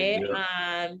no-brainer, right?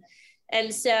 Yeah.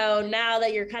 And so now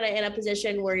that you're kind of in a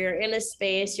position where you're in a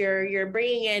space, you're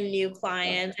bringing in new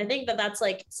clients. I think that that's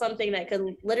like something that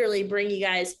could literally bring you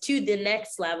guys to the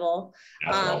next level.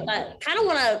 But kind of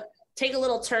want to take a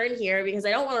little turn here because I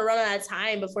don't want to run out of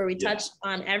time before we touch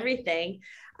on everything.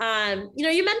 You know,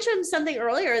 you mentioned something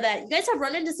earlier that you guys have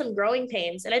run into some growing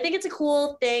pains. And I think it's a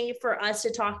cool thing for us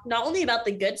to talk not only about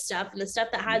the good stuff and the stuff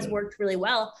that has worked really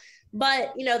well,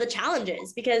 but, you know, the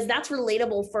challenges, because that's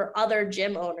relatable for other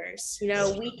gym owners. You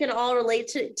know, we can all relate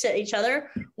to each other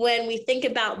when we think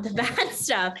about the bad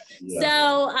stuff.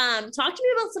 So talk to me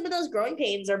about some of those growing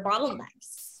pains or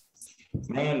bottlenecks.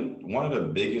 Man, one of the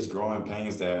biggest growing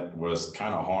pains that was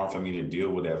kind of hard for me to deal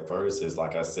with at first is,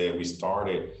 like I said, we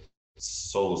started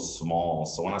so small.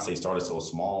 So when I say started so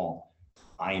small,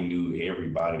 I knew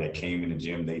everybody that came in the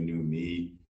gym, they knew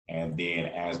me. And then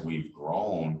as we've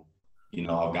grown, you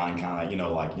know, I've gotten kind of, you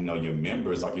know, like, you know, your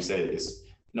members, like you said, it's,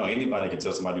 you know, anybody can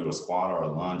tell somebody to do a squat or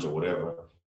a lunge or whatever.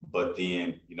 But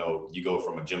then, you know, you go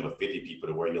from a gym of 50 people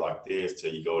to where you're like this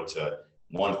till you go to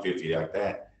 150 like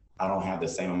that. I don't have the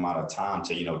same amount of time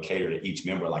to, you know, cater to each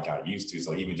member like I used to.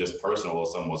 So even just personal, or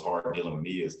something was hard dealing with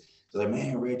me is like,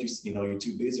 man, Red, you know, you're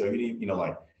too busy, or you didn't, you know,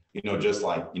 like, you know, just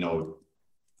like, you know,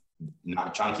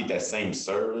 not trying to keep that same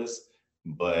service,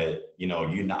 but, you know,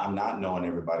 I'm not knowing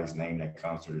everybody's name that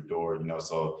comes through the door, you know,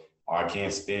 so, or I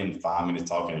can't spend 5 minutes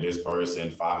talking to this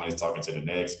person, 5 minutes talking to the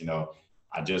next, you know,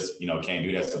 I just, you know, can't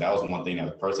do that. So that was one thing that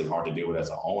was personally hard to deal with as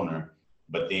an owner.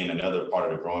 But then another part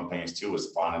of the growing pains too is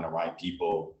finding the right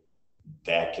people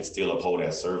that can still uphold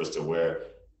that service to where,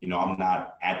 you know, I'm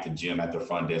not at the gym at the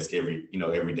front desk every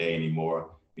day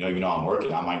anymore. You know, even though I'm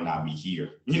working, I might not be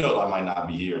here.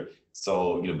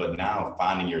 So, you know, but now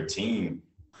finding your team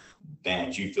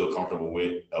that you feel comfortable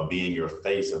with being your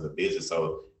face of the business.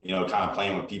 So, you know, kind of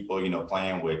playing with people, you know,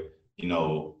 playing with, you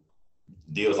know,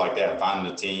 deals like that,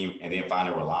 finding a team and then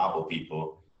finding reliable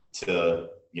people to,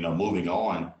 you know, moving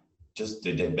on, just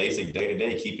the basic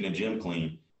day-to-day, keeping the gym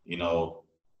clean. You know,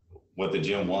 what the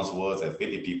gym once was at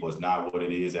 50 people is not what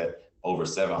it is at over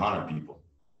 700 people.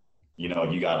 You know,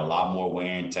 you got a lot more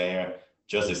wear and tear,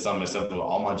 just as something as simple,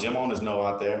 all my gym owners know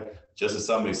out there, just as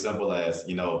something as simple as,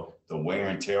 you know, the wear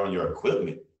and tear on your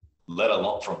equipment, let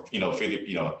alone from, you know, 50,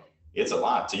 you know, it's a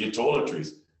lot to your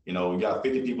toiletries. You know, we got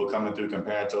 50 people coming through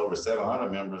compared to over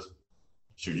 700 members.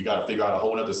 Shoot, you got to figure out a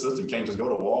whole other system. You can't just go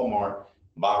to Walmart,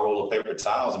 buy a roll of paper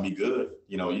towels and be good.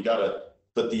 You know, you got to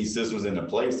put these systems into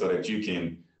place so that you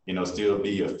can, you know, still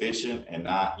be efficient and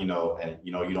not, you know, and,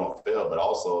 you know, you don't fail. But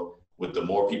also with the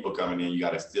more people coming in, you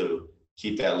got to still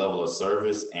keep that level of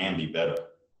service and be better.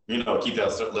 You know, keep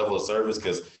that level of service,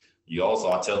 because you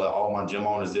also, I tell all my gym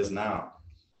owners this now,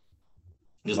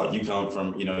 just like you come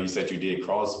from, you know, you said you did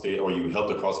CrossFit or you helped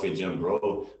the CrossFit gym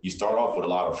grow. You start off with a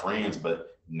lot of friends,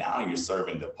 but now you're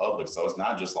serving the public. So it's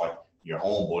not just like your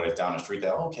homeboy that's down the street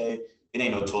that, okay, it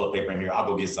ain't no toilet paper in here, I'll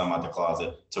go get some out the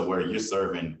closet, to where you're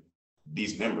serving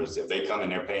these members. If they come in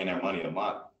there paying their money a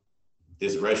month,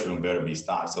 this restroom better be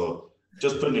stocked. So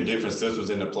just putting the different systems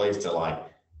into place to like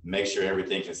make sure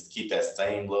everything can keep that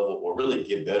same level or really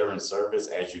get better in service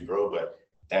as you grow. But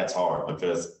that's hard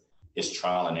because it's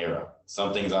trial and error.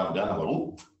 Some things I've done, I'm like,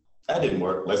 ooh, that didn't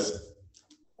work. Let's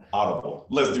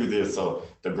do this. So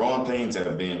the growing pains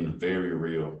have been very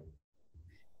real.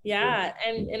 Yeah.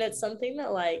 And it's something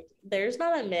that like, there's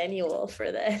not a manual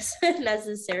for this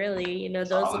necessarily, you know,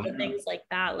 those are the things like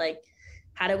that. Like,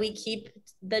 how do we keep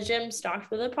the gym stocked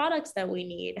with the products that we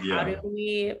need? Yeah. How do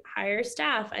we hire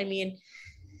staff? I mean,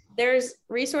 there's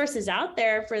resources out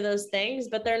there for those things,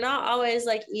 but they're not always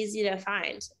like easy to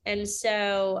find. And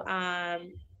so,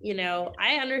 you know,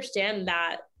 I understand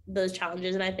that those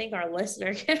challenges, and I think our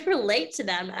listener can relate to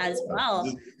them as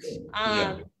well.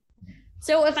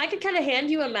 So if I could kind of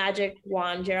hand you a magic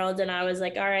wand, Jerald, and I was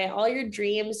like, all right, all your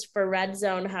dreams for Red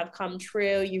Zone have come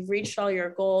true. You've reached all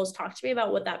your goals. Talk to me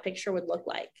about what that picture would look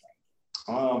like.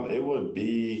 It would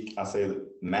be, I say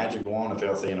magic wand, if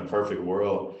I'll say in a perfect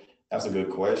world. That's a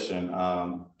good question.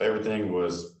 Everything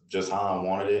was just how I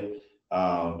wanted it.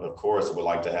 Of course, I would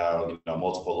like to have, you know,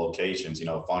 multiple locations, you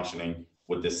know, functioning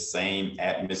with the same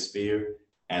atmosphere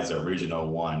as the original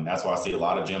one. That's why I see a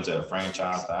lot of gyms that are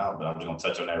franchised out, but I'm just gonna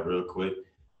touch on that real quick.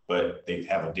 But they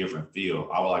have a different feel.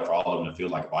 I would like for all of them to feel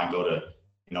like, if I go to,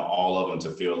 you know, all of them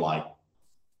to feel like,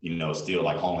 you know, still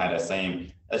like home, had that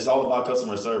same, it's all about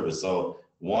customer service. So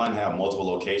one, have multiple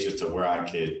locations to where I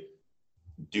could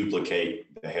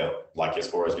duplicate the help, like as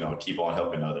far as, you know, keep on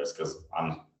helping others. Because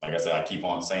I'm, like I said, I keep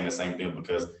on saying the same thing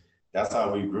because that's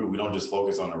how we grew. We don't just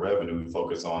focus on the revenue, we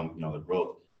focus on, you know, the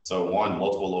growth. So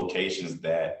multiple locations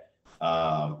that,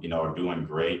 are doing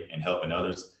great and helping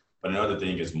others. But another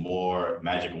thing is more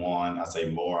Magic One. I say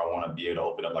more, I want to be able to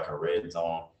open up like a red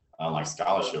zone, like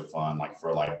scholarship fund,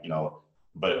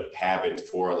 but have it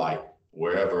for like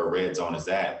wherever a red zone is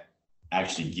at,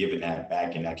 actually giving that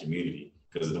back in that community.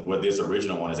 Because what this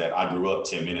original one is at, I grew up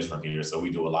 10 minutes from here. So we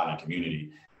do a lot in the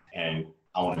community, and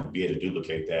I want to be able to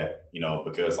duplicate that,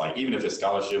 because like, even if it's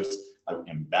scholarships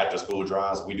and back to school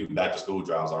drives, we do back to school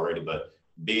drives already, but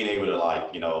being able to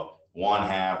like, one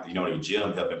have, the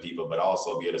gym helping people, but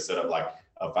also be able to set up like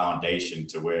a foundation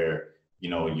to where,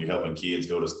 you're helping kids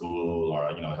go to school or,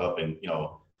 helping,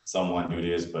 someone do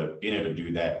this, but being able to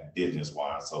do that business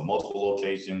wise. So multiple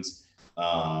locations,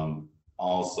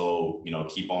 also,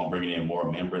 keep on bringing in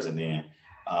more members, and then,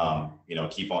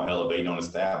 keep on elevating on the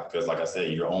staff, because like I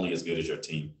said, you're only as good as your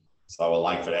team. So I would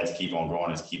like for that to keep on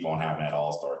growing, and keep on having that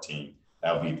all-star team.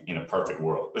 That would be in a perfect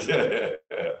world. Perfect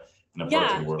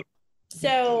world.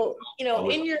 So,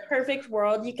 in your perfect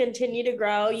world, you continue to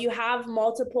grow. You have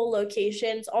multiple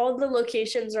locations. All of the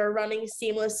locations are running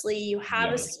seamlessly. You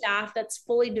have a staff that's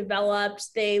fully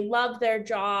developed. They love their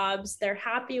jobs. They're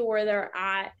happy where they're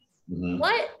at. Mm-hmm.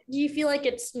 What do you feel like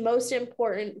it's most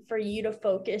important for you to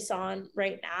focus on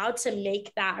right now to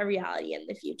make that a reality in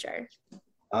the future?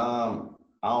 I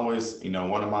always,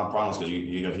 one of my problems, because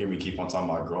you hear me keep on talking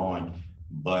about growing,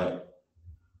 but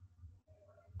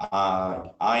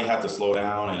I have to slow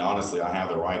down, and honestly, I have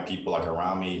the right people like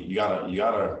around me. You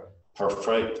gotta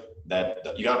perfect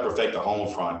that. You gotta perfect the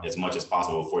home front as much as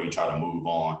possible before you try to move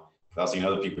on. I've seen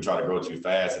other people try to grow too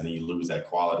fast, and then you lose that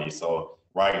quality. So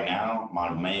right now,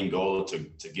 my main goal to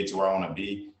get to where I want to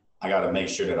be, I got to make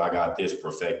sure that I got this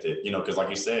perfected. Because like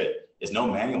you said, there's no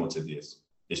manual to this.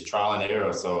 It's trial and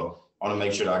error. So I want to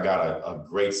make sure that I got a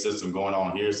great system going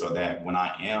on here, so that when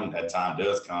that time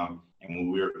does come, and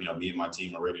when we're, me and my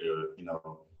team are ready to,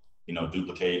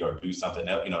 duplicate or do something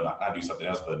else, not do something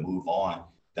else, but move on,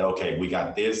 that, okay, we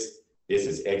got this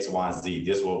is X, Y, Z,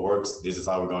 this is what works, this is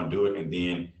how we're going to do it. And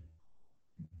then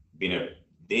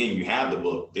then you have the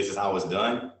book, this is how it's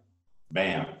done,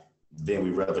 bam, then we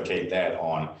replicate that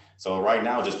on. So right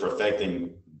now, just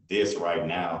perfecting this right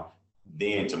now,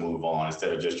 then to move on,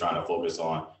 instead of just trying to focus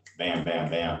on bam, bam,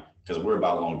 bam. Because we're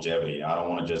about longevity. I don't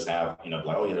want to just have,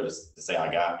 like, oh, just to say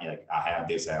I have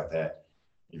this, have that.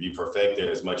 If you perfect it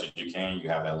as much as you can, you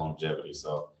have that longevity.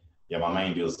 So, yeah, my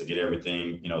main deal is to get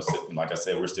everything, like I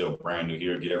said, we're still brand new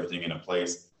here, get everything into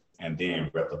place, and then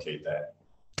replicate that.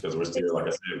 Because we're still, like I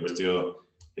said,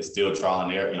 it's still trial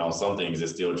and error. Some things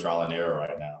it's still trial and error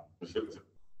right now.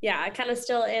 Yeah, kind of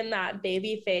still in that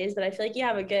baby phase, but I feel like you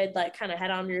have a good, like, kind of head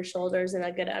on your shoulders and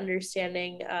a good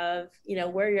understanding of,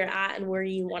 where you're at and where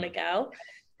you want to go.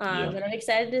 And I'm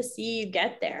excited to see you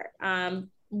get there.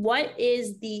 What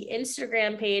is the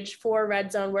Instagram page for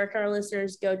Red Zone? Where can our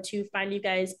listeners go to find you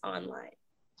guys online?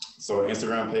 So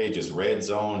Instagram page is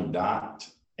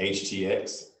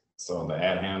redzone.htx. So the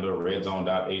ad handle,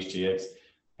 redzone.htx.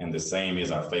 And the same is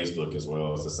our Facebook as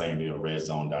well. It's the same deal,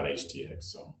 redzone.htx.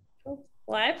 So.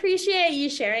 Well, I appreciate you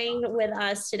sharing with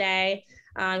us today.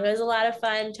 It was a lot of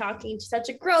fun talking to such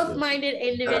a growth-minded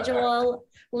individual.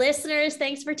 Listeners,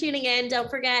 thanks for tuning in. Don't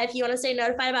forget, if you want to stay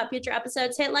notified about future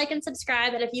episodes, hit like and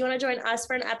subscribe. And if you want to join us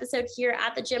for an episode here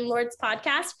at the Gym Lords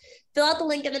podcast, fill out the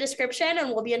link in the description and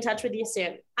we'll be in touch with you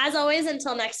soon. As always,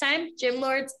 until next time, Gym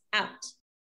Lords out.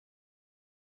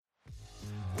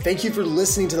 Thank you for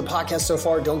listening to the podcast so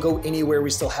far. Don't go anywhere.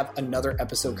 We still have another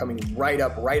episode coming right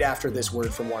after this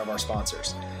word from one of our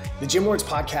sponsors. The Gym Lords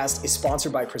podcast is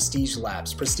sponsored by Prestige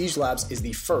Labs. Prestige Labs is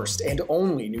the first and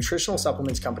only nutritional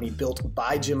supplements company built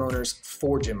by gym owners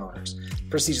for gym owners.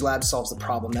 Prestige Labs solves the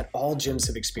problem that all gyms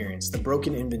have experienced: the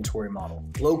broken inventory model,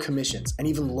 low commissions, and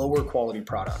even lower quality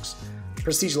products.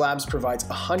 Prestige Labs provides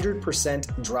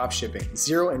 100% drop shipping,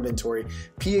 zero inventory,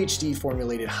 PhD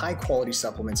formulated high quality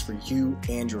supplements for you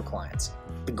and your clients.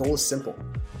 The goal is simple: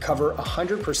 cover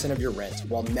 100% of your rent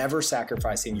while never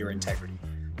sacrificing your integrity.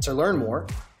 To learn more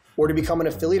or to become an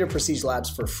affiliate of Prestige Labs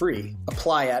for free,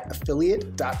 apply at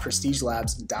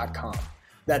affiliate.prestigelabs.com.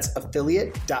 That's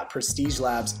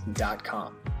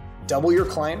affiliate.prestigelabs.com. Double your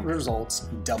client results,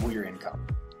 double your income.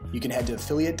 You can head to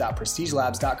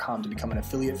affiliate.prestigelabs.com to become an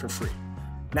affiliate for free.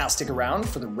 Now stick around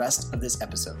for the rest of this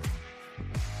episode.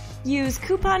 Use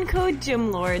coupon code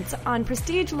GYMLORDS on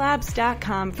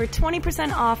prestigelabs.com for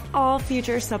 20% off all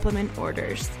future supplement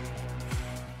orders.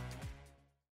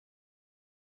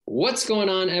 What's going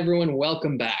on, everyone?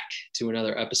 Welcome back to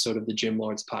another episode of the Gym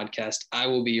Lords podcast. I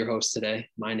will be your host today.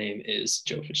 My name is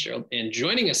Joe Fitzgerald, and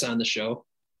joining us on the show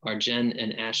are Jen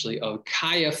and Ashley of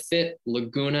Kaya Fit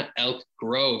Laguna Elk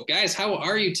Grove. Guys, how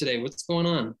are you today? What's going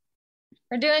on?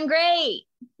 We're doing great.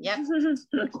 Yep.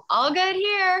 All good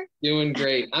here. Doing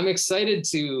great. I'm excited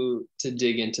to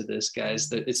dig into this,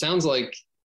 guys. It sounds like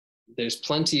there's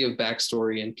plenty of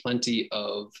backstory and plenty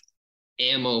of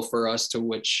ammo for us to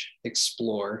which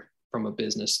explore from a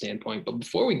business standpoint. But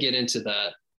before we get into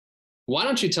that, why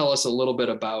don't you tell us a little bit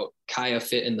about Kaya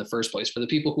Fit in the first place? For the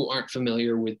people who aren't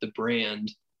familiar with the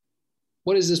brand,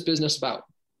 what is this business about?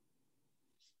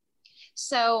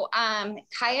 So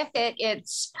Kaya Fit,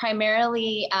 it's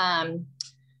primarily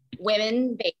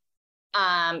women-based.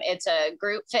 It's a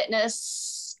group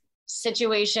fitness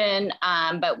situation,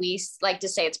 but we like to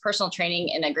say it's personal training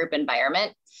in a group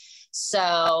environment.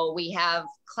 So we have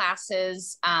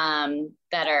classes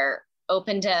that are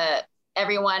open to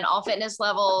everyone, all fitness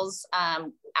levels.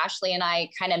 Ashley and I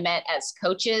kind of met as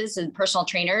coaches and personal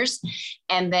trainers,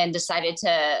 and then decided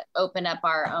to open up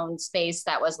our own space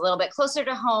that was a little bit closer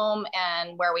to home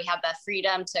and where we have the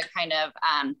freedom to kind of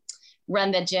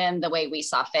run the gym the way we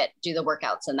saw fit, do the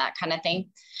workouts and that kind of thing.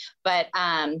 But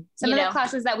some of the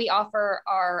classes that we offer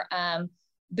are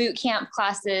boot camp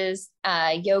classes,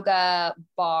 yoga,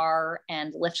 bar,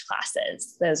 and lift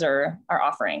classes. Those are our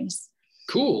offerings.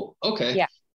 Cool. Okay. Yeah.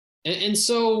 And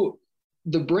so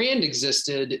the brand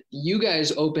existed. You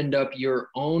guys opened up your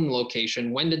own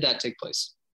location. When did that take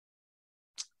place?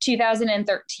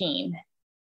 2013.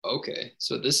 Okay.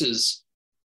 So this is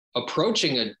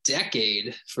approaching a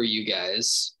decade for you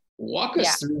guys. Walk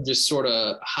us through just sort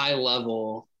of high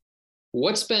level.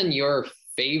 What's been your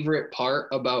favorite part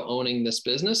about owning this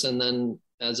business? And then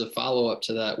as a follow-up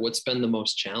to that, what's been the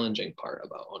most challenging part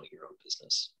about owning your own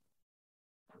business?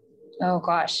 Oh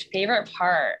gosh, favorite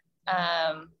part.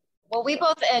 Well, we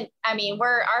both, and I mean,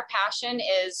 our passion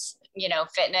is,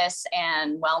 fitness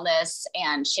and wellness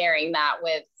and sharing that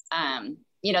with,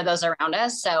 those around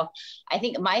us. So I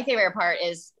think my favorite part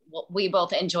is we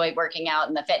both enjoy working out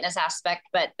in the fitness aspect,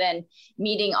 but then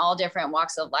meeting all different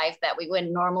walks of life that we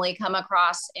wouldn't normally come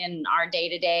across in our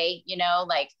day-to-day,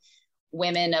 like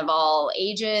women of all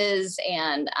ages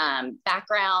and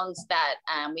backgrounds that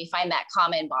we find that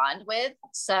common bond with.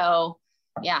 So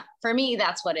yeah, for me,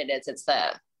 that's what it is. It's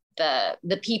the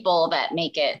people that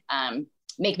make it,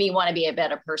 make me want to be a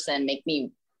better person, make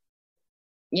me,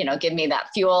 give me that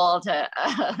fuel to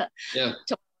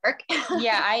work.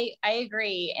 Yeah, I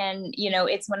agree. And,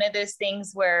 it's one of those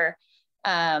things where,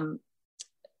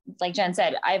 like Jen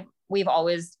said, we've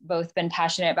always both been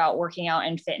passionate about working out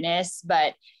and fitness,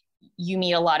 but you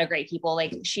meet a lot of great people.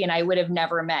 Like she and I would have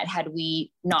never met had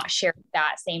we not shared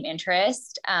that same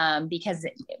interest, because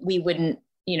we wouldn't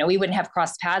have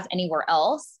crossed paths anywhere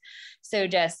else. So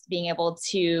just being able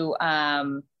to,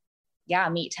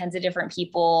 meet tons of different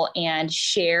people and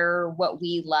share what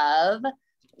we love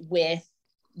with,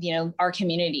 our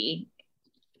community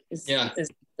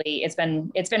it's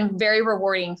been very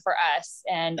rewarding for us.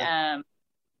 And,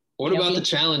 what about the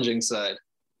challenging side?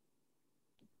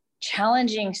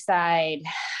 Challenging side.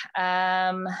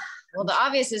 Well, the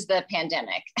obvious is the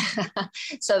pandemic.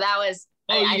 So that was,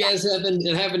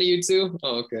 it happened to you too?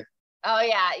 Oh, okay. Oh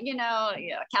yeah.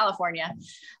 California,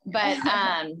 but,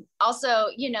 also,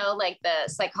 like the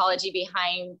psychology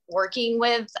behind working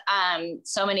with,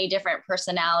 so many different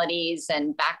personalities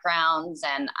and backgrounds.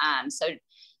 And, so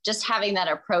just having that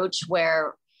approach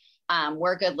where,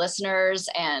 we're good listeners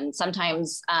and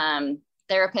sometimes,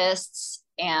 therapists,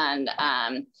 and,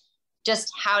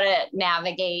 just how to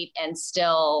navigate and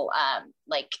still,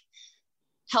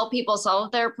 help people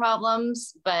solve their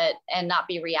problems, and not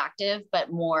be reactive,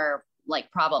 but more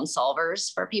like problem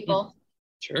solvers for people.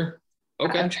 Sure.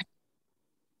 Okay.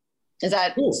 Is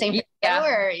that same? Yeah.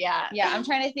 Or yeah. I'm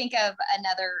trying to think of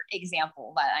another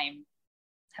example, but I'm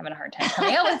having a hard time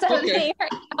coming up with something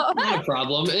right now. Not a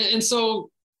problem. And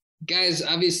so guys,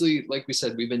 obviously, like we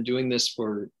said, we've been doing this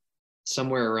for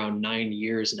somewhere around 9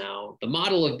 years now. The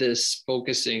model of this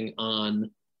focusing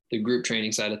on the group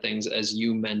training side of things, as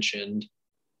you mentioned,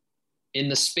 in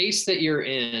the space that you're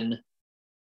in,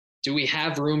 do we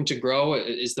have room to grow?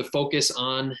 Is the focus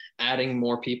on adding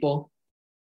more people?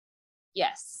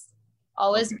 Yes.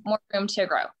 Always more room to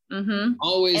grow. Mm-hmm.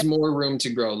 Always more room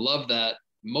to grow. Love that.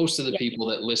 Most of the people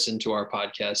that listen to our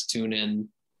podcast tune in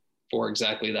for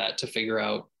exactly that, to figure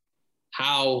out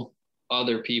how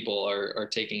other people are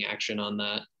taking action on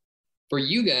that. For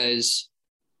you guys,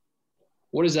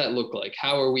 what does that look like?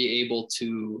 How are we able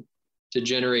to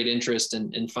generate interest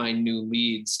and find new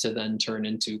leads to then turn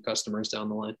into customers down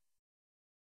the line?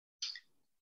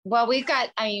 Well, we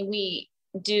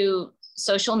do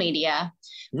social media.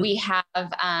 We have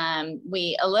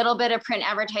a little bit of print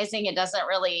advertising. It doesn't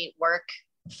really work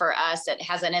for us. It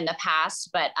hasn't in the past,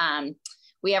 but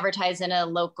we advertise in a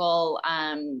local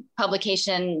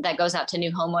publication that goes out to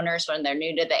new homeowners when they're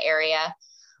new to the area.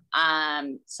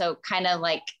 So kind of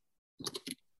like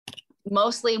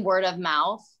mostly word of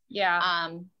mouth. Yeah.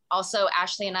 Also,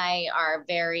 Ashley and I are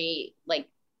very like,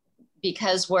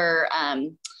 because we're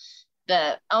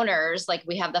the owners, like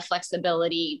we have the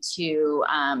flexibility to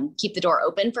keep the door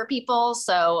open for people.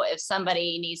 So if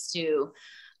somebody needs to,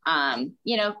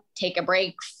 take a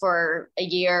break for a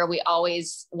year, we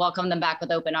always welcome them back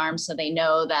with open arms. So they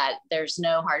know that there's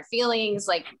no hard feelings.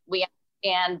 Like we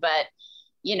understand, but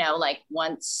like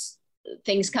once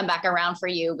things come back around for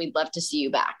you, we'd love to see you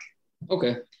back.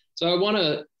 Okay. So I want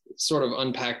to sort of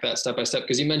unpack that step by step,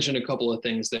 because you mentioned a couple of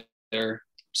things there: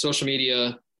 social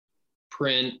media,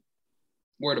 print,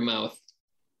 word of mouth.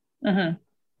 Mm-hmm.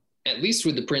 At least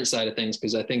with the print side of things,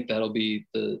 because I think that'll be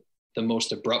the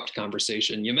most abrupt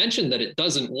conversation. You mentioned that it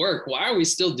doesn't work. Why are we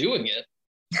still doing it?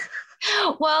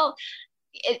 Well,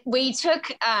 we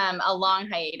took a long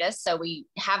hiatus, so we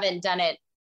haven't done it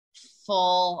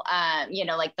full,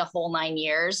 like the whole 9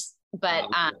 years. But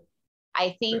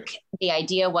I think the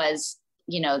idea was,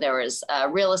 there was a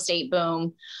real estate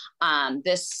boom.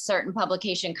 This certain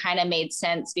publication kind of made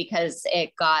sense because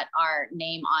it got our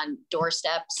name on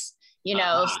doorsteps,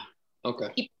 Okay.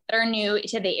 People that are new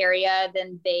to the area,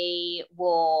 then they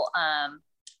will,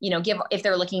 give, if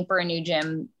they're looking for a new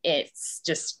gym, it's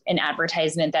just an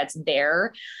advertisement that's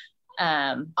there.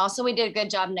 Also, we did a good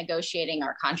job negotiating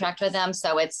our contract with them.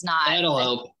 So it's not. That'll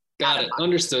help. Got it.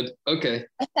 Understood. Okay.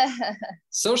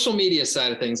 Social media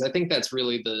side of things, I think that's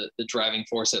really the driving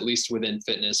force, at least within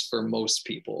fitness for most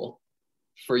people.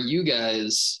 For you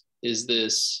guys, is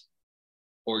this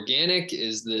organic?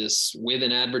 Is this with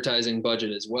an advertising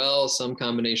budget as well? Some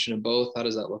combination of both? How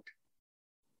does that look?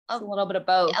 A little bit of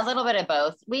both. A little bit of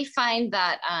both. We find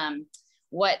that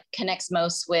what connects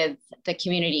most with the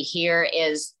community here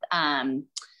is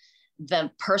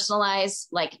the personalized,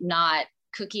 like not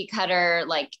cookie cutter,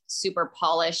 like super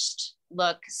polished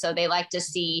look. So they like to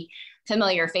see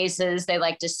familiar faces. They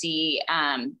like to see,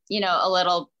 a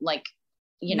little like,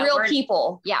 real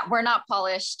people. Yeah, we're not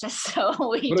polished. So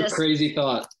what a crazy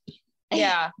thought.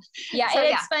 Yeah. Yeah. So,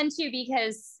 and it's fun too,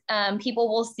 because people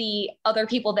will see other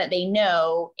people that they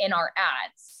know in our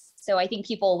ads. So I think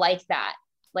people like that,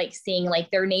 like seeing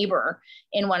like their neighbor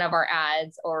in one of our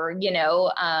ads, or,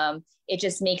 it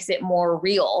just makes it more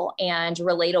real and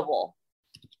relatable.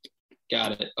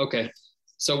 Got it. Okay.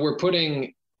 So we're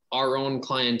putting our own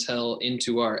clientele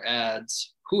into our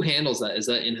ads. Who handles that? Is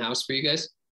that in-house for you guys?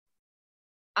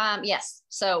 Yes.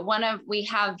 So one of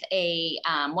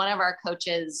our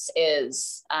coaches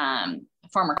is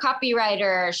former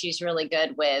copywriter. She's really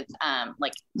good with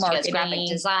she has graphic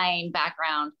design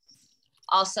background.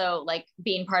 Also, like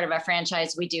being part of a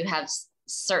franchise, we do have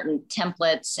certain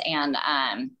templates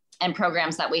and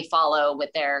programs that we follow with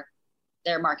their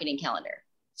marketing calendar.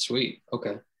 Sweet.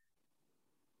 Okay.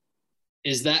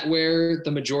 Is that where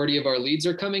the majority of our leads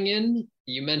are coming in?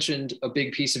 You mentioned a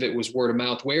big piece of it was word of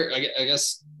mouth. Where, I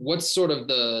guess, what's sort of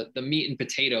the meat and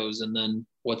potatoes, and then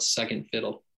what's second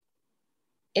fiddle?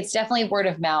 It's definitely word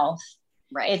of mouth.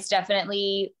 Right. It's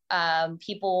definitely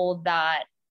people that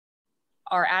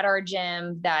are at our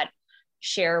gym that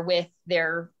share with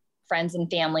their friends and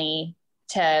family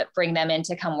to bring them in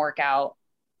to come work out.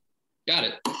 Got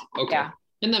it. Okay. Yeah.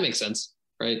 And that makes sense,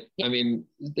 right? Yeah. I mean,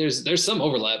 there's some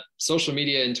overlap. Social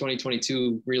media in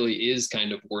 2022 really is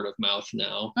kind of word of mouth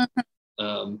now.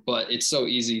 Mm-hmm. But it's so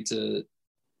easy to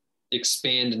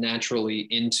expand naturally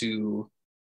into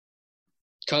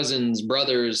cousins,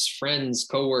 brothers, friends,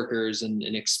 coworkers, and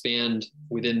expand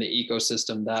within the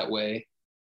ecosystem that way.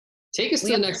 Take us to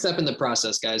the next step in the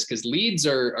process, guys, because leads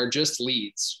are just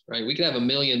leads, right? We could have 1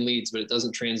 million leads, but it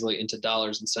doesn't translate into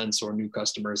dollars and cents or new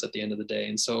customers at the end of the day.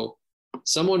 And so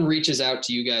someone reaches out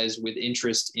to you guys with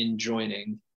interest in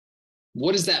joining.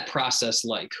 What is that process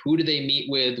like? Who do they meet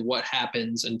with? What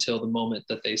happens until the moment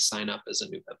that they sign up as a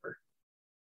new member?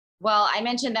 Well, I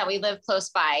mentioned that we live close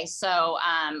by. So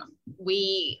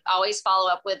we always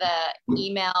follow up with a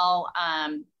email,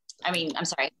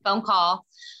 phone call.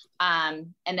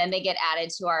 And then they get added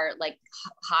to our like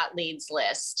hot leads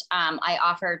list. I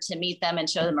offer to meet them and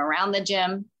show them around the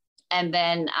gym. And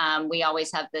then we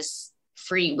always have this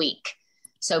free week.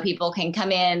 So people can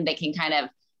come in, they can kind of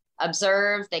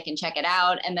observe, they can check it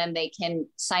out, and then they can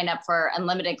sign up for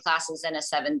unlimited classes in a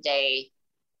 7-day,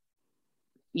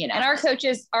 And our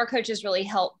coaches really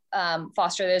help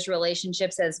foster those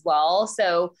relationships as well.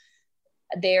 So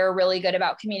they're really good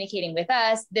about communicating with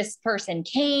us. This person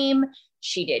came,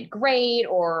 she did great,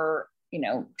 or,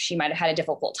 she might've had a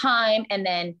difficult time. And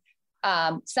then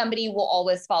somebody will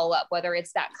always follow up, whether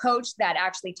it's that coach that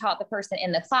actually taught the person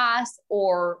in the class,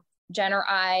 or Jen or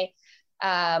I,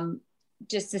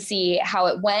 just to see how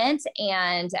it went.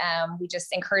 And we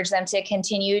just encourage them to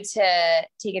continue to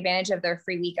take advantage of their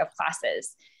free week of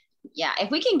classes. Yeah. If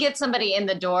we can get somebody in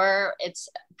the door, it's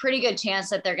a pretty good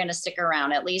chance that they're going to stick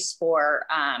around at least for,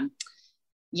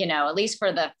 at least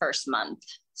for the first month.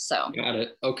 So. Got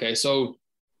it. Okay. So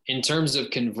in terms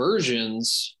of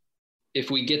conversions,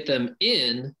 if we get them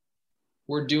in,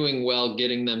 we're doing well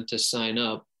getting them to sign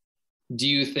up. Do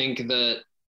you think that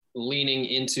leaning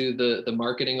into the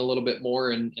marketing a little bit more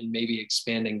and maybe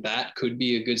expanding that could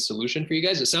be a good solution for you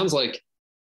guys? It sounds like,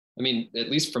 at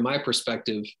least from my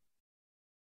perspective,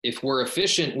 if we're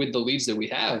efficient with the leads that we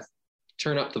have,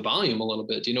 turn up the volume a little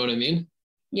bit. Do you know what I mean?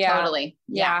 Yeah, totally.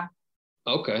 Yeah.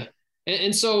 Okay.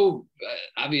 And so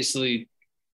obviously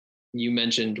you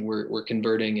mentioned we're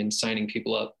converting and signing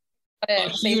people up. A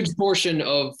huge portion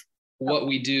of what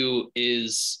we do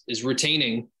is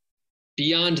retaining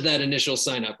beyond that initial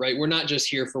sign up, right? We're not just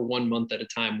here for 1 month at a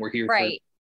time. We're here for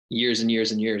years and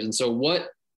years and years. And so what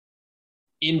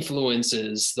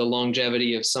influences the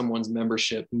longevity of someone's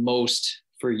membership most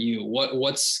for you?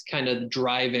 What's kind of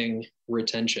driving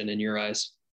retention in your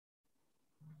eyes?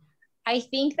 I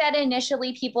think that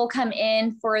initially people come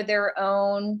in for their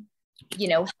own,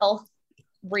 health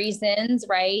reasons,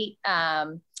 right?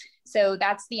 So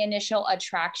that's the initial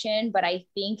attraction. But I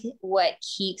think what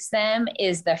keeps them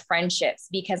is the friendships,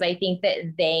 because I think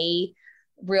that they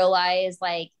realize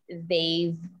like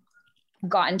they've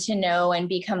gotten to know and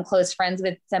become close friends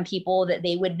with some people that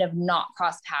they would have not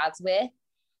crossed paths with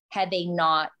had they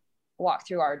not walked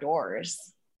through our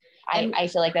doors. I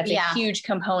feel like that's a huge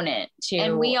component too.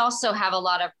 And we also have a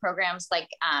lot of programs like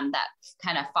that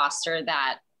kind of foster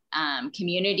that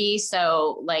community.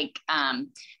 So like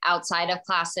outside of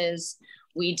classes,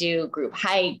 we do group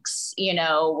hikes,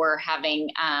 we're having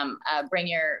bring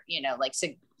your,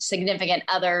 significant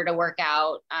other to work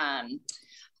out.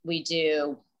 We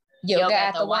do yoga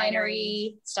at the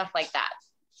winery, stuff like that.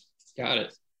 Got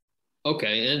it.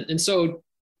 Okay. And so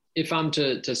if I'm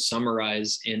to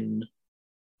summarize in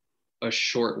a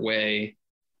short way,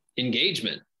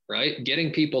 engagement, right?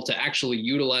 Getting people to actually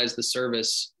utilize the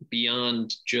service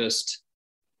beyond just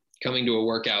coming to a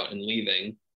workout and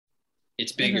leaving.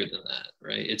 It's bigger than that,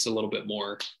 right? It's a little bit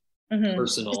more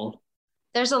personal.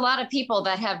 There's a lot of people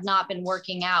that have not been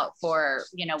working out for,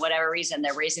 whatever reason.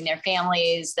 They're raising their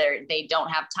families, they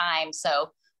don't have time. So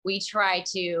we try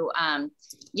to,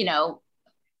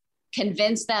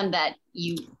 convince them that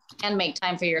you can make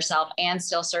time for yourself and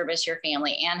still service your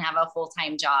family and have a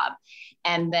full-time job.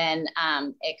 And then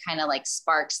it kind of like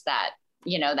sparks that,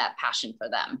 that passion for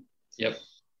them. Yep.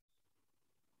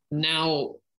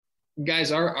 Now,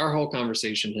 guys, our whole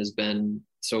conversation has been,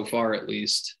 so far at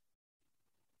least,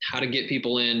 how to get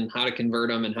people in, how to convert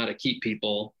them, and how to keep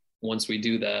people once we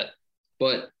do that.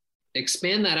 But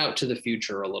expand that out to the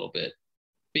future a little bit.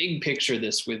 Big picture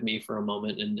this with me for a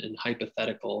moment in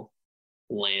hypothetical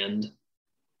land.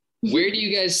 Where do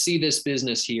you guys see this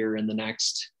business here in the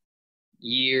next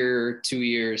year, 2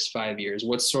 years, 5 years?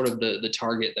 What's sort of the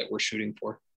target that we're shooting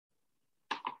for?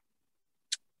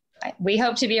 We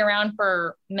hope to be around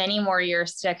for many more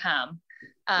years to come.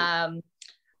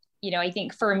 I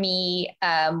think for me,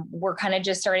 we're kind of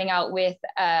just starting out with,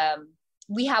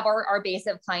 we have our base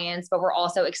of clients, but we're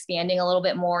also expanding a little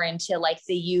bit more into like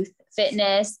the youth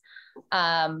fitness.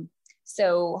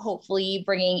 So hopefully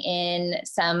bringing in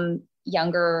some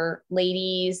younger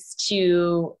ladies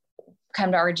to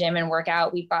come to our gym and work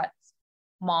out. We've got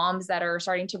moms that are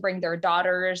starting to bring their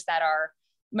daughters that are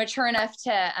mature enough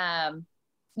to,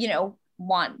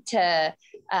 want to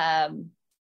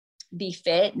be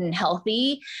fit and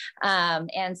healthy.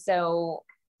 And so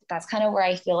that's kind of where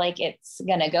I feel like it's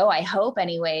going to go. I hope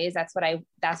anyways, that's what I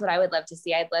would love to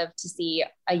see. I'd love to see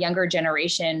a younger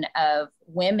generation of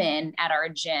women at our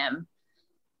gym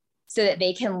so that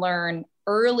they can learn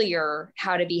earlier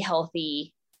how to be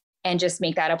healthy and just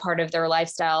make that a part of their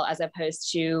lifestyle, as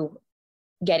opposed to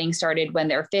getting started when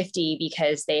they're 50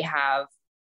 because they have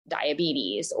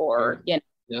diabetes or,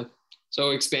 Yeah.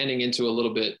 So expanding into a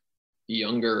little bit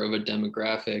younger of a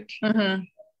demographic.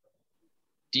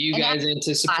 Do you guys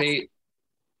anticipate?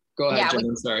 Go ahead, Jen.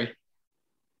 I'm sorry.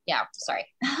 Yeah, sorry.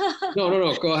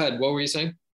 No. Go ahead. What were you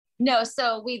saying? No,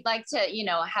 so we'd like to,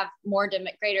 have more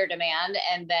greater demand,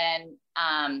 and then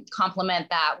complement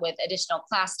that with additional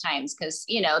class times. Cause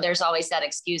there's always that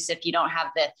excuse if you don't have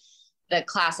the the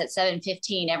class at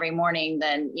 7:15 every morning,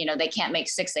 then, they can't make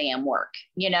 6 a.m. work,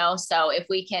 So if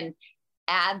we can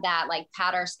add that, like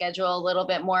pad our schedule a little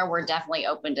bit more, we're definitely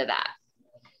open to that.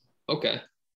 Okay.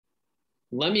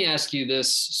 Let me ask you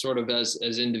this sort of as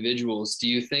individuals. Do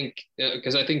you think,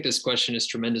 because I think this question is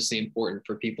tremendously important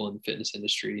for people in the fitness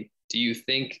industry, do you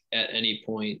think at any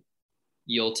point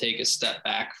you'll take a step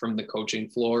back from the coaching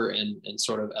floor and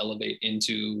sort of elevate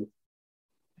into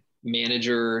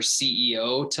manager,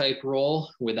 CEO type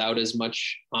role without as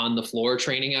much on the floor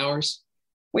training hours?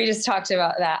 We just talked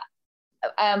about that.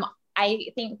 I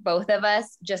think both of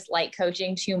us just like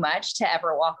coaching too much to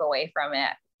ever walk away from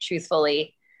it,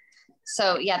 truthfully.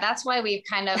 So yeah, that's why we've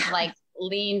kind of like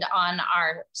leaned on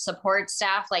our support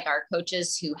staff, like our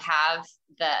coaches who have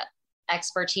the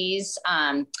expertise,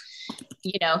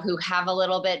 who have a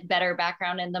little bit better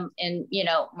background in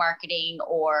marketing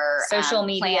or social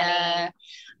media,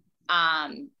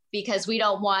 because we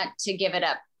don't want to give it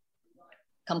up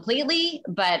completely,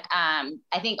 but I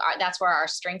think that's where our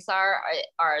strengths are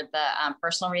the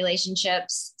personal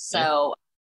relationships. So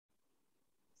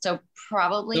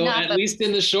probably not. At least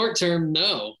in the short term,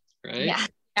 no, right? Yeah,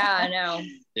 no.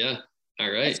 Yeah. All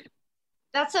right.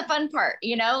 That's the fun part,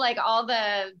 like all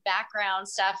the background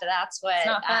stuff. That's what. It's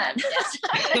not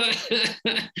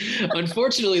fun.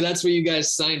 Unfortunately, that's what you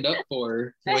guys signed up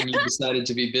for when you decided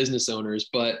to be business owners.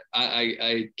 But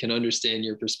I can understand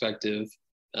your perspective.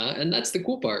 And that's the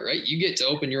cool part, right? You get to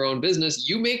open your own business.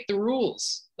 You make the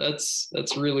rules. That's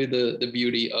really the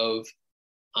beauty of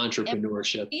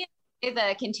entrepreneurship.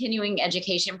 The continuing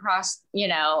education process,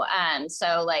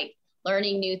 so like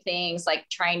learning new things, like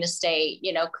trying to stay,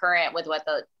 current with what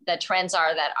the trends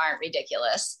are that aren't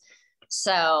ridiculous.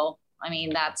 So, I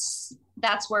mean, that's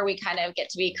where we kind of get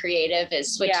to be creative,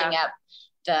 is switching up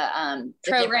the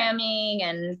programming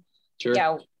and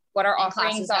sure. What our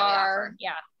offerings are.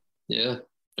 Yeah.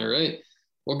 All right.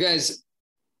 Well, guys,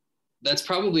 that's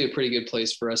probably a pretty good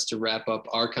place for us to wrap up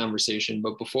our conversation.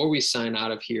 But before we sign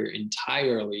out of here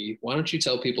entirely, why don't you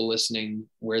tell people listening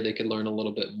where they could learn a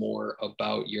little bit more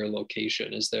about your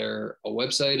location? Is there a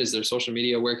website? Is there social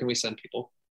media? Where can we send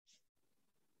people?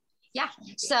 Yeah.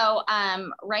 So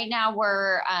right now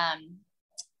we're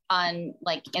on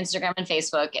like Instagram and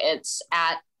Facebook. It's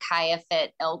at Kaya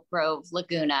Fit Elk Grove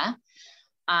Laguna.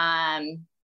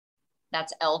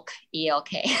 That's Elk,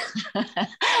 ELK.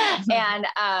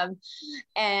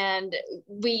 And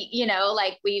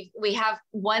we, we have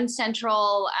one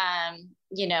central,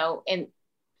 in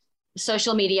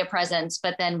social media presence,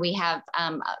 but then we have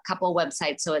a couple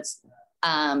websites. So it's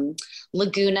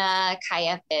Laguna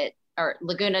Kaya Fit, or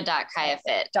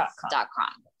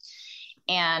laguna.kayafit.com.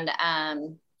 And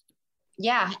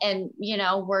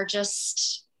we're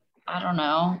just, I don't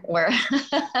know where.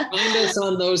 Find us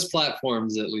on those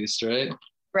platforms at least, right?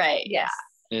 Right. Yeah.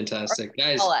 Fantastic.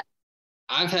 Guys,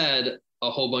 I've had a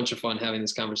whole bunch of fun having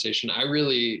this conversation. I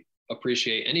really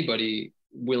appreciate anybody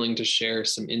willing to share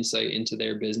some insight into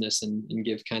their business and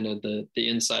give kind of the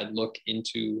inside look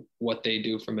into what they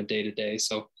do from a day-to-day.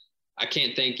 So I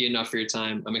can't thank you enough for your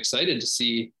time. I'm excited to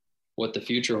see what the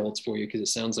future holds for you, because it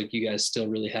sounds like you guys still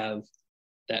really have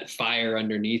that fire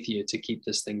underneath you to keep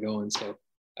this thing going. So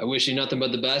I wish you nothing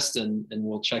but the best, and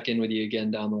we'll check in with you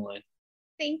again down the line.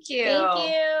 Thank you.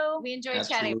 We enjoyed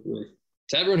chatting.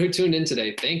 To everyone who tuned in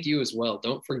today, thank you as well.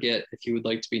 Don't forget, if you would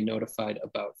like to be notified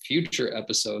about future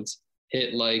episodes,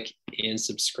 hit like and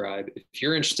subscribe. If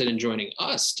you're interested in joining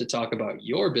us to talk about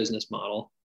your business model,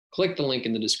 click the link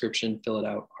in the description, fill it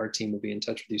out. Our team will be in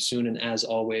touch with you soon. And as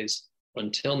always,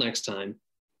 until next time,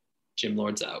 Gym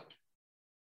Lords out.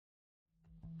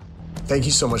 Thank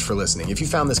you so much for listening. If you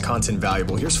found this content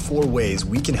valuable, here's 4 ways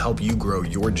we can help you grow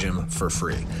your gym for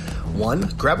free.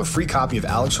 1, grab a free copy of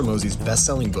Alex Hormozi's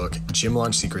best-selling book, Gym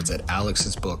Launch Secrets, at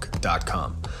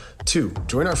alexsbook.com. 2,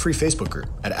 join our free Facebook group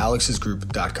at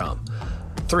alexsgroup.com.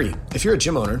 3, if you're a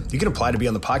gym owner, you can apply to be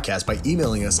on the podcast by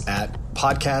emailing us at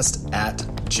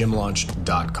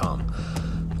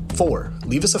podcast@gymlaunch.com. 4,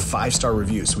 leave us a 5-star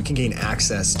review so we can gain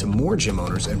access to more gym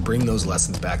owners and bring those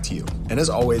lessons back to you. And as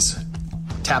always,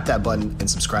 tap that button and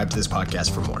subscribe to this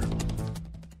podcast for more.